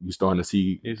now you're starting to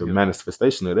see the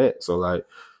manifestation of that. So like,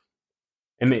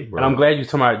 and I'm glad you're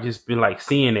talking about just been like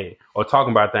seeing it or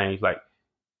talking about things like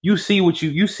you see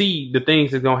you see the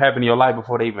things that's gonna happen in your life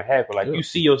before they even happen. Like you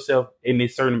see yourself in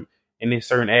this certain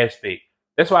aspect.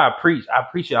 That's why I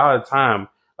preach it all the time.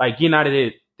 Like getting out of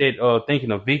that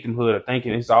thinking of victimhood or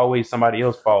thinking it's always somebody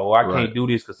else's fault. Or I can't do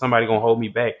this because somebody gonna hold me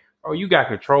back. Bro, you got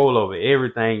control over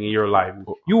everything in your life.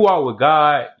 You walk with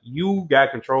God, you got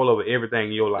control over everything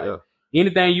in your life.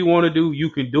 Anything you want to do,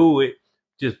 you can do it.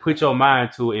 Just put your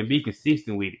mind to it and be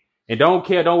consistent with it. And don't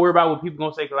worry about what people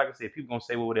gonna say. Cause like I said, people gonna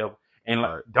say whatever. And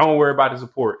like, don't worry about the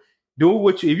support. Do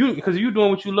because if you're doing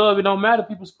what you love, it don't matter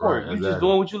people's support. You're just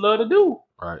doing what you love to do.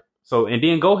 Right. So and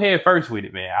then go ahead first with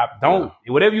it, man.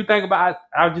 Whatever you think about.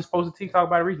 I just posted a TikTok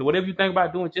about it recently. Whatever you think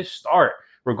about doing, just start.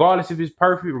 Regardless if it's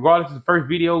perfect, regardless if the first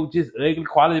video just ugly,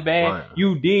 quality bad,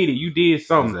 you did it. You did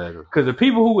something. Because the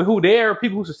people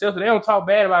people who successful, they don't talk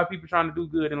bad about people trying to do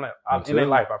good in their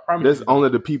life. I promise. There's only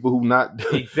the people who not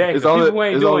exactly. It's only, people who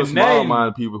ain't doing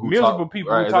small-minded people who miserable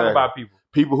people who talk about people.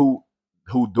 People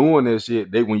who doing this shit,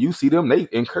 they when you see them, they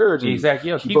encourage you.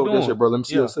 Exactly. Yeah, keep up this shit, bro. Let me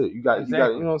see your shit. You got, you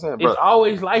know what I'm saying, bro? It's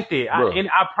always like that. And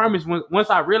I promise, once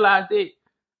I realized that,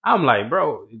 I'm like,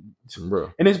 bro.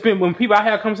 And it's been when people I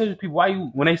have conversations with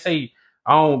people, when they say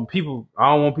I don't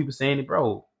want people saying it,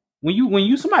 bro. When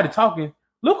you somebody talking,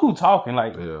 look who talking.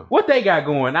 Like what they got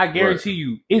going. I guarantee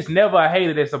you, it's never a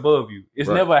hater that's above you. It's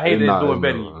never a hater that's doing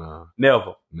better than you.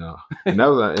 Never. No. And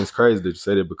it's crazy that you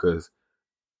said it because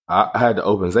I had to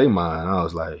open Zay's mind. I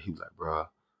was like, he was like, bro.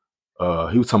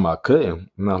 He was talking about cutting,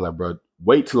 and I was like, bro,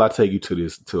 wait till I take you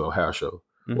to a hair show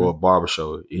or a barber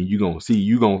show, and you gonna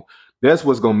see that's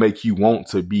what's gonna make you want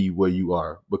to be where you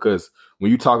are. Because when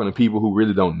you're talking to people who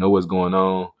really don't know what's going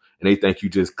on and they think you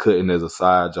just cutting as a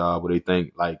side job, or they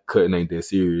think like cutting ain't that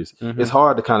serious, it's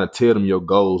hard to kind of tell them your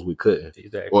goals with cutting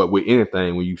or with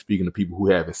anything when you speaking to people who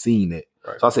haven't seen it.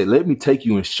 Right. So I said, let me take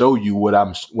you and show you what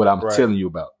I'm telling you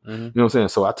about. You know what I'm saying?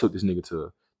 So I took this nigga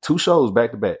to 2 shows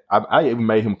back to back. I even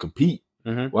made him compete.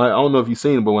 Well, I don't know if you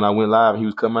seen it, but when I went live and he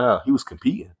was coming out, he was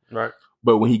competing. Right.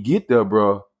 But when he get there,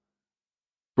 bro,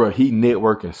 he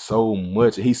networking so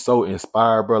much. He's so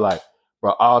inspired, bro. Like,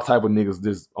 bro, all type of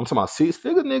niggas. I'm talking about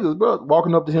 6-figure niggas, bro,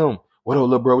 walking up to him. What up,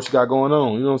 little bro? What you got going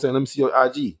on? You know what I'm saying? Let me see your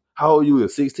IG. How old you?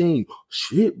 16.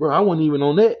 Shit, bro. I wasn't even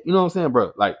on that. You know what I'm saying,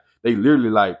 bro? Like, they literally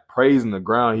like praising the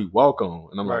ground he walk on.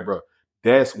 And I'm like, bro,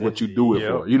 that's what you do it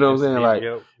for. You know what I'm saying? Like,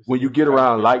 when you get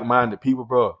around like-minded people,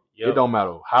 bro, it don't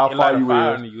matter how far you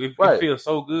is. It feels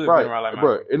so good being around like-minded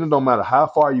bro. It don't matter how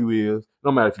far you is.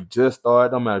 No matter if you just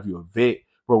started. Don't matter if you're a vet.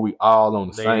 Bro, we all on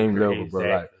the same level, bro.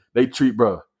 Like, they treat,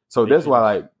 bro. So that's why,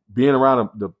 like, being around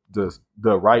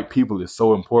the right people is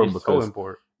so important. Because so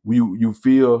important. You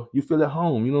feel at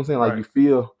home. You know what I'm saying? Like, you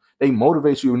feel they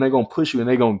motivate you and they're gonna push you and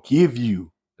they're gonna give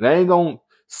you. They ain't gonna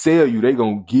sell you. They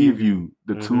gonna give you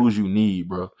the tools you need,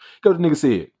 bro. Because the nigga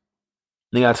said,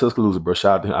 nigga out Tuscaloosa, bro.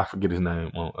 Shout out to him. I forget his name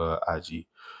on IG,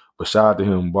 but shout out to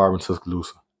him, Barber in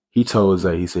Tuscaloosa. He told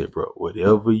Zay, he said, bro,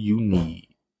 whatever you need,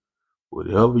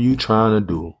 whatever you trying to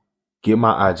do, get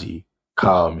my IG,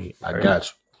 call me. I got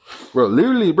you. Bro,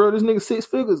 literally, bro, this nigga 6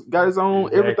 figures, got his own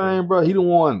everything, bro. He done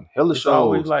won hella shows.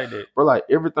 Always like that. Bro, like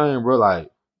everything, bro, like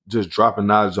just dropping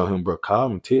knowledge on him, bro. Call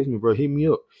me, text me, bro. Hit me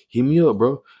up,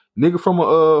 bro. Nigga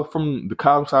from the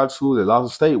college side of school at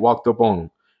Los State walked up on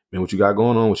him. Man, what you got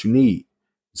going on? What you need?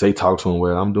 Zay talked to him,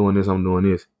 well, I'm doing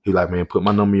this. He like, man, put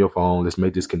my number in your phone. Let's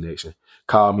make this connection.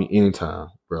 Call me anytime,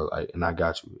 bro. Like, and I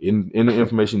got you. In the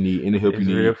information you need, any help you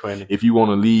need. Funny. If you want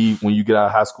to leave when you get out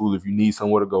of high school, if you need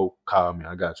somewhere to go, call me.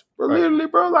 I got you. Bro, literally,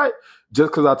 bro, like,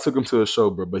 just because I took him to a show,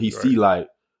 bro. But he see, like,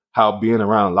 how being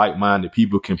around like-minded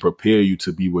people can prepare you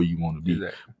to be where you want to be.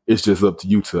 Exactly. It's just up to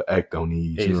you to act on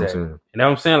these. Exactly. You know what I'm saying? And that's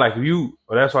what I'm saying. Like,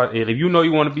 that's why if you know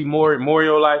you want to be more in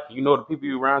your life, you know the people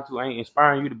you around to ain't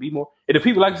inspiring you to be more. If the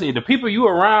people, like I said, the people you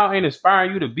around ain't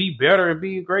inspiring you to be better and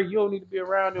be great, you don't need to be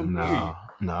around them.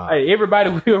 Nah. Hey, everybody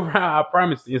we around, I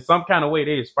promise, in some kind of way,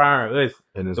 they inspiring us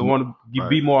to want to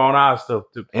be more on our stuff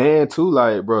too. And too,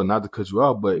 like, bro, not to cut you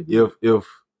off, but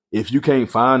if you can't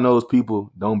find those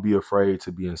people, don't be afraid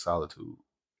to be in solitude.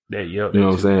 You know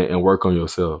what I'm saying? And work on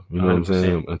yourself. You know 100%. What I'm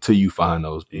saying? Until you find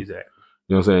those people. Exactly.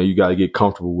 You know what I'm saying? You got to get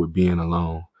comfortable with being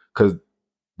alone. Because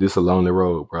this is a lonely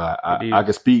road, bro. I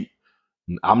can speak.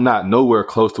 I'm not nowhere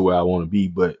close to where I want to be,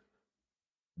 but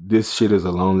this shit is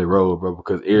a lonely road, bro,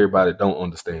 because everybody don't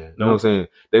understand. You know what I'm saying?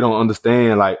 They don't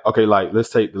understand, like, okay, like, let's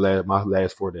take my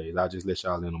last 4 days. I'll just let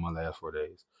y'all in on my last 4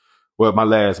 days. Well, my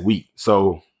last week.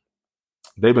 So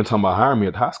they've been talking about hiring me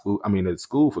at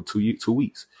school for 2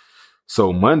 weeks.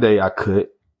 So Monday I cut,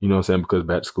 you know what I'm saying, because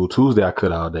back to school. Tuesday I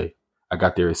cut all day. I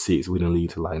got there at 6. We didn't leave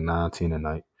till like 9, 10 at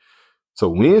night. So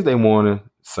Wednesday morning,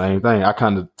 same thing. I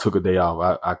kind of took a day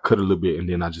off. I cut a little bit and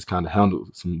then I just kind of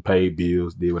handled some paid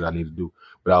bills, did what I needed to do.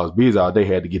 But I was busy all day,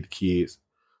 had to get the kids.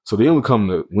 So then we come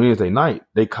to Wednesday night,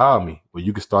 they called me, well,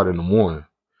 you can start in the morning.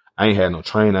 I ain't had no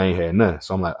train, I ain't had nothing.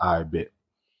 So I'm like, all right, bet.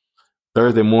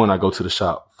 Thursday morning, I go to the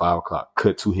shop, 5 o'clock,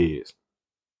 cut 2 heads.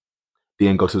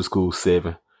 Then go to the school,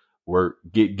 7. Work,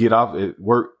 get off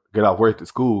work at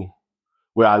school.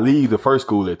 Well, I leave the first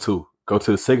school at 2. Go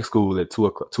to the second school at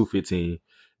 2:15.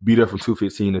 Be there from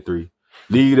 2:15 to 3.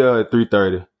 Leave there at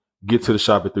 3:30. Get to the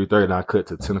shop at 3:30. And I cut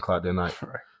to 10 o'clock that night.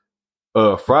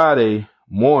 Right. Friday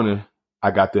morning, I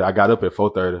got up at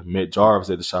 4:30. Met Jarvis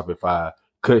at the shop at 5.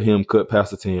 Cut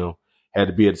Pastor Tim. Had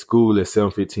to be at the school at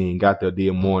 7:15. Got there,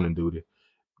 did morning duty.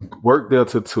 Worked there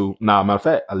till 2. Matter of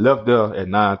fact, I left there at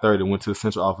 9:30. Went to the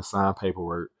central office, signed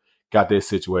paperwork. Got that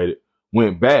situated.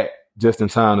 Went back just in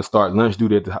time to start lunch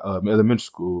duty at the elementary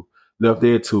school. Left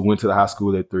there at 2. Went to the high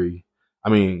school at 3.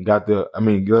 Went to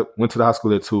the high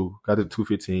school at 2. Got there at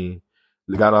 2:15.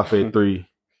 Got off at 3.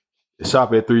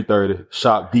 Shop at 3:30.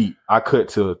 Shop deep. I cut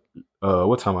till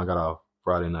what time I got off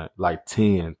Friday night? Like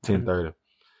 10:30.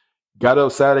 Got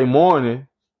up Saturday morning.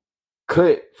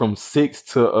 cut from 6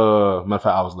 to matter of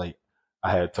fact, I was late.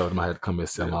 I had told him I had to come at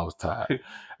 7. I was tired.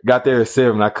 Got there at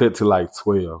 7. I cut to like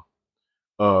 12.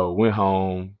 Went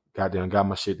home. Goddamn, got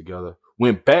my shit together.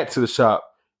 Went back to the shop.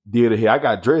 Did the hair. I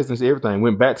got dressed and everything.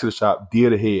 Went back to the shop.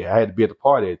 Did the hair. I had to be at the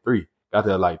party at 3. Got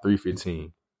there like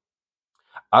 3:15.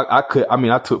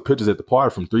 I took pictures at the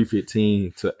party from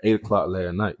 3:15 to 8 o'clock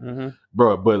last night,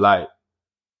 bro. But like,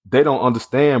 they don't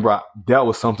understand, bro. That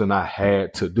was something I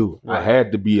had to do. Right. I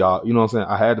had to be all, you know what I'm saying?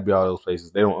 I had to be all those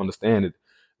places. They don't understand it.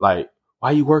 Like,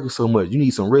 why you working so much? You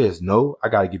need some rest. No, I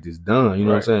got to get this done. You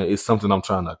know what I'm saying? It's something I'm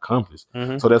trying to accomplish.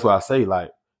 So that's why I say,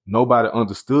 like, nobody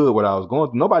understood what I was going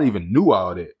through. Nobody even knew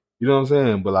all that. You know what I'm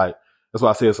saying? But like, that's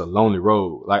why I say it's a lonely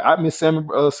road. Like, I missed Sammy's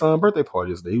son's birthday party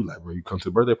yesterday. He was like, bro, you come to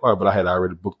the birthday party? But I had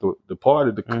already booked the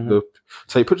party to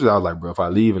take pictures. I was like, bro, if I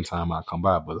leave in time, I'll come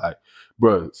by. But like,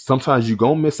 bro, sometimes you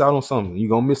gonna miss out on something. You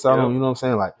gonna miss out on, you know what I'm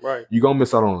saying? Like, you gonna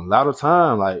miss out on a lot of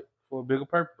time, like, for a bigger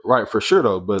purpose. Right, for sure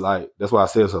though. But like, that's why I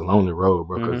say it's a lonely road,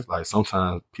 bro. Because like,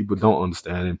 sometimes people don't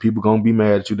understand, and people gonna be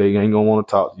mad at you. They ain't gonna want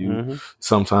to talk to you.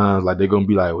 Sometimes like, they gonna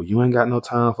be like, well, you ain't got no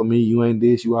time for me. You ain't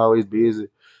this. You always busy.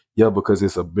 Yeah, because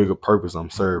it's a bigger purpose I'm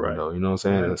serving though. You know what I'm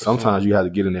saying? And sometimes you have to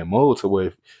get in that mode to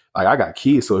where, like, I got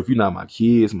kids. So if you're not my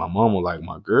kids, my mom, or like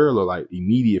my girl, or like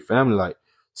immediate family, like,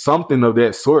 something of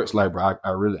that sort, like, bro, I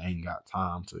really ain't got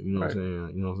time to, you know what I'm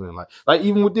saying? You know what I'm saying? Like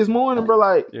even with this morning, bro,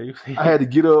 like, I had to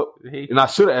get up, and I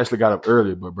should have actually got up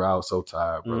early, but bro, I was so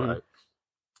tired, bro. Like,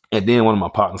 and then one of my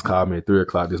partners called me at 3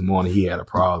 o'clock this morning. He had a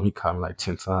problem. He called me like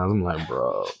 10 times. I'm like,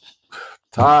 bro,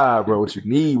 tired, bro. What you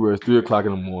need, bro? It's 3 o'clock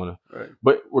in the morning.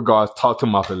 But regardless, talked to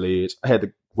him off the ledge. I had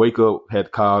to wake up, had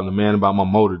to call the man about my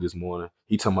motor this morning.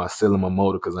 He told me I was selling my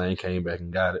motor because I ain't came back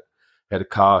and got it. Had to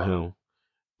call him.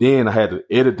 Then I had to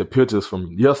edit the pictures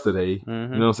from yesterday. You know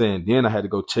what I'm saying? Then I had to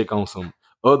go check on some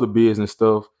other business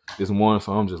stuff this morning.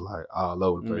 So I'm just like all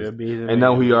over the place. And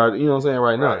now we are, you know what I'm saying,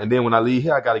 right now. And then when I leave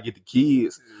here, I got to get the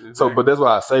kids. So, but that's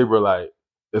why I say, bro, like,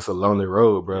 it's a lonely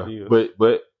road, bro.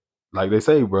 But like they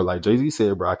say, bro, like Jay-Z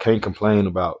said, bro, I can't complain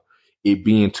about it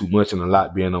being too much and a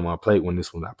lot being on my plate when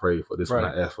this one I prayed for, this one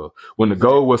I asked for. When the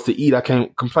goal was to eat, I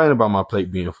can't complain about my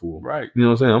plate being full. You know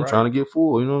what I'm saying? I'm trying to get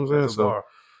full. You know what I'm saying? So,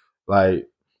 like,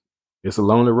 it's a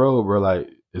lonely road, bro. Like,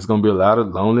 it's gonna be a lot of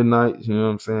lonely nights. You know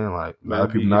what I'm saying? Like, a lot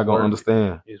of people not gonna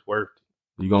understand. It's worth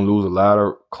it. You're gonna lose a lot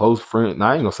of close friends. Now,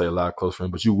 I ain't gonna say a lot of close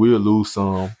friends, but you will lose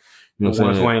some. You know what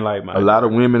I'm saying? Like a lot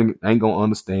of women ain't gonna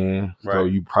understand. So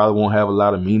you probably won't have a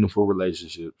lot of meaningful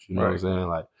relationships. You know what I'm saying?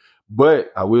 Like,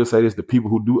 but I will say this: the people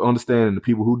who do understand and the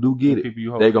people who do get it,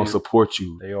 they're gonna support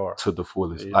you to the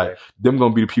fullest. Like, them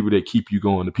gonna be the people that keep you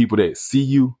going. The people that see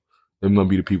you, them gonna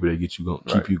be the people that get you going,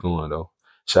 keep you going though.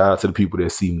 Shout out to the people that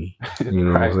see me. You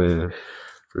know what I'm saying?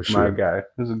 For sure. My guy. It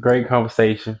was a great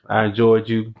conversation. I enjoyed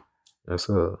you. That's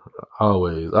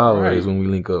always when we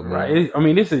link up, man. I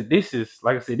mean, this is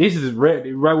like I said, this is right.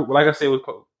 Like I said, with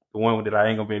the one that I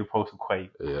ain't gonna be able to post with Quay.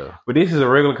 Yeah. But this is a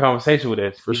regular conversation with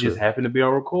us. We just happen to be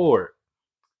on record.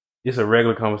 It's a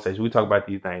regular conversation. We talk about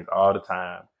these things all the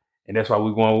time, and that's why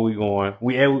we're going where we're going.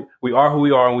 We are who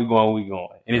we are, and we going where we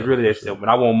going. And it's really that simple.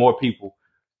 And I want more people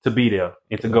to be there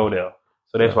and to go there.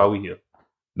 So that's why we here.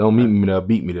 Don't meet me there,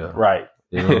 beat me there. Right.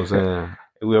 You know what I'm saying?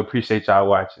 We appreciate y'all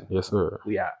watching. Yes, sir.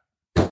 We out.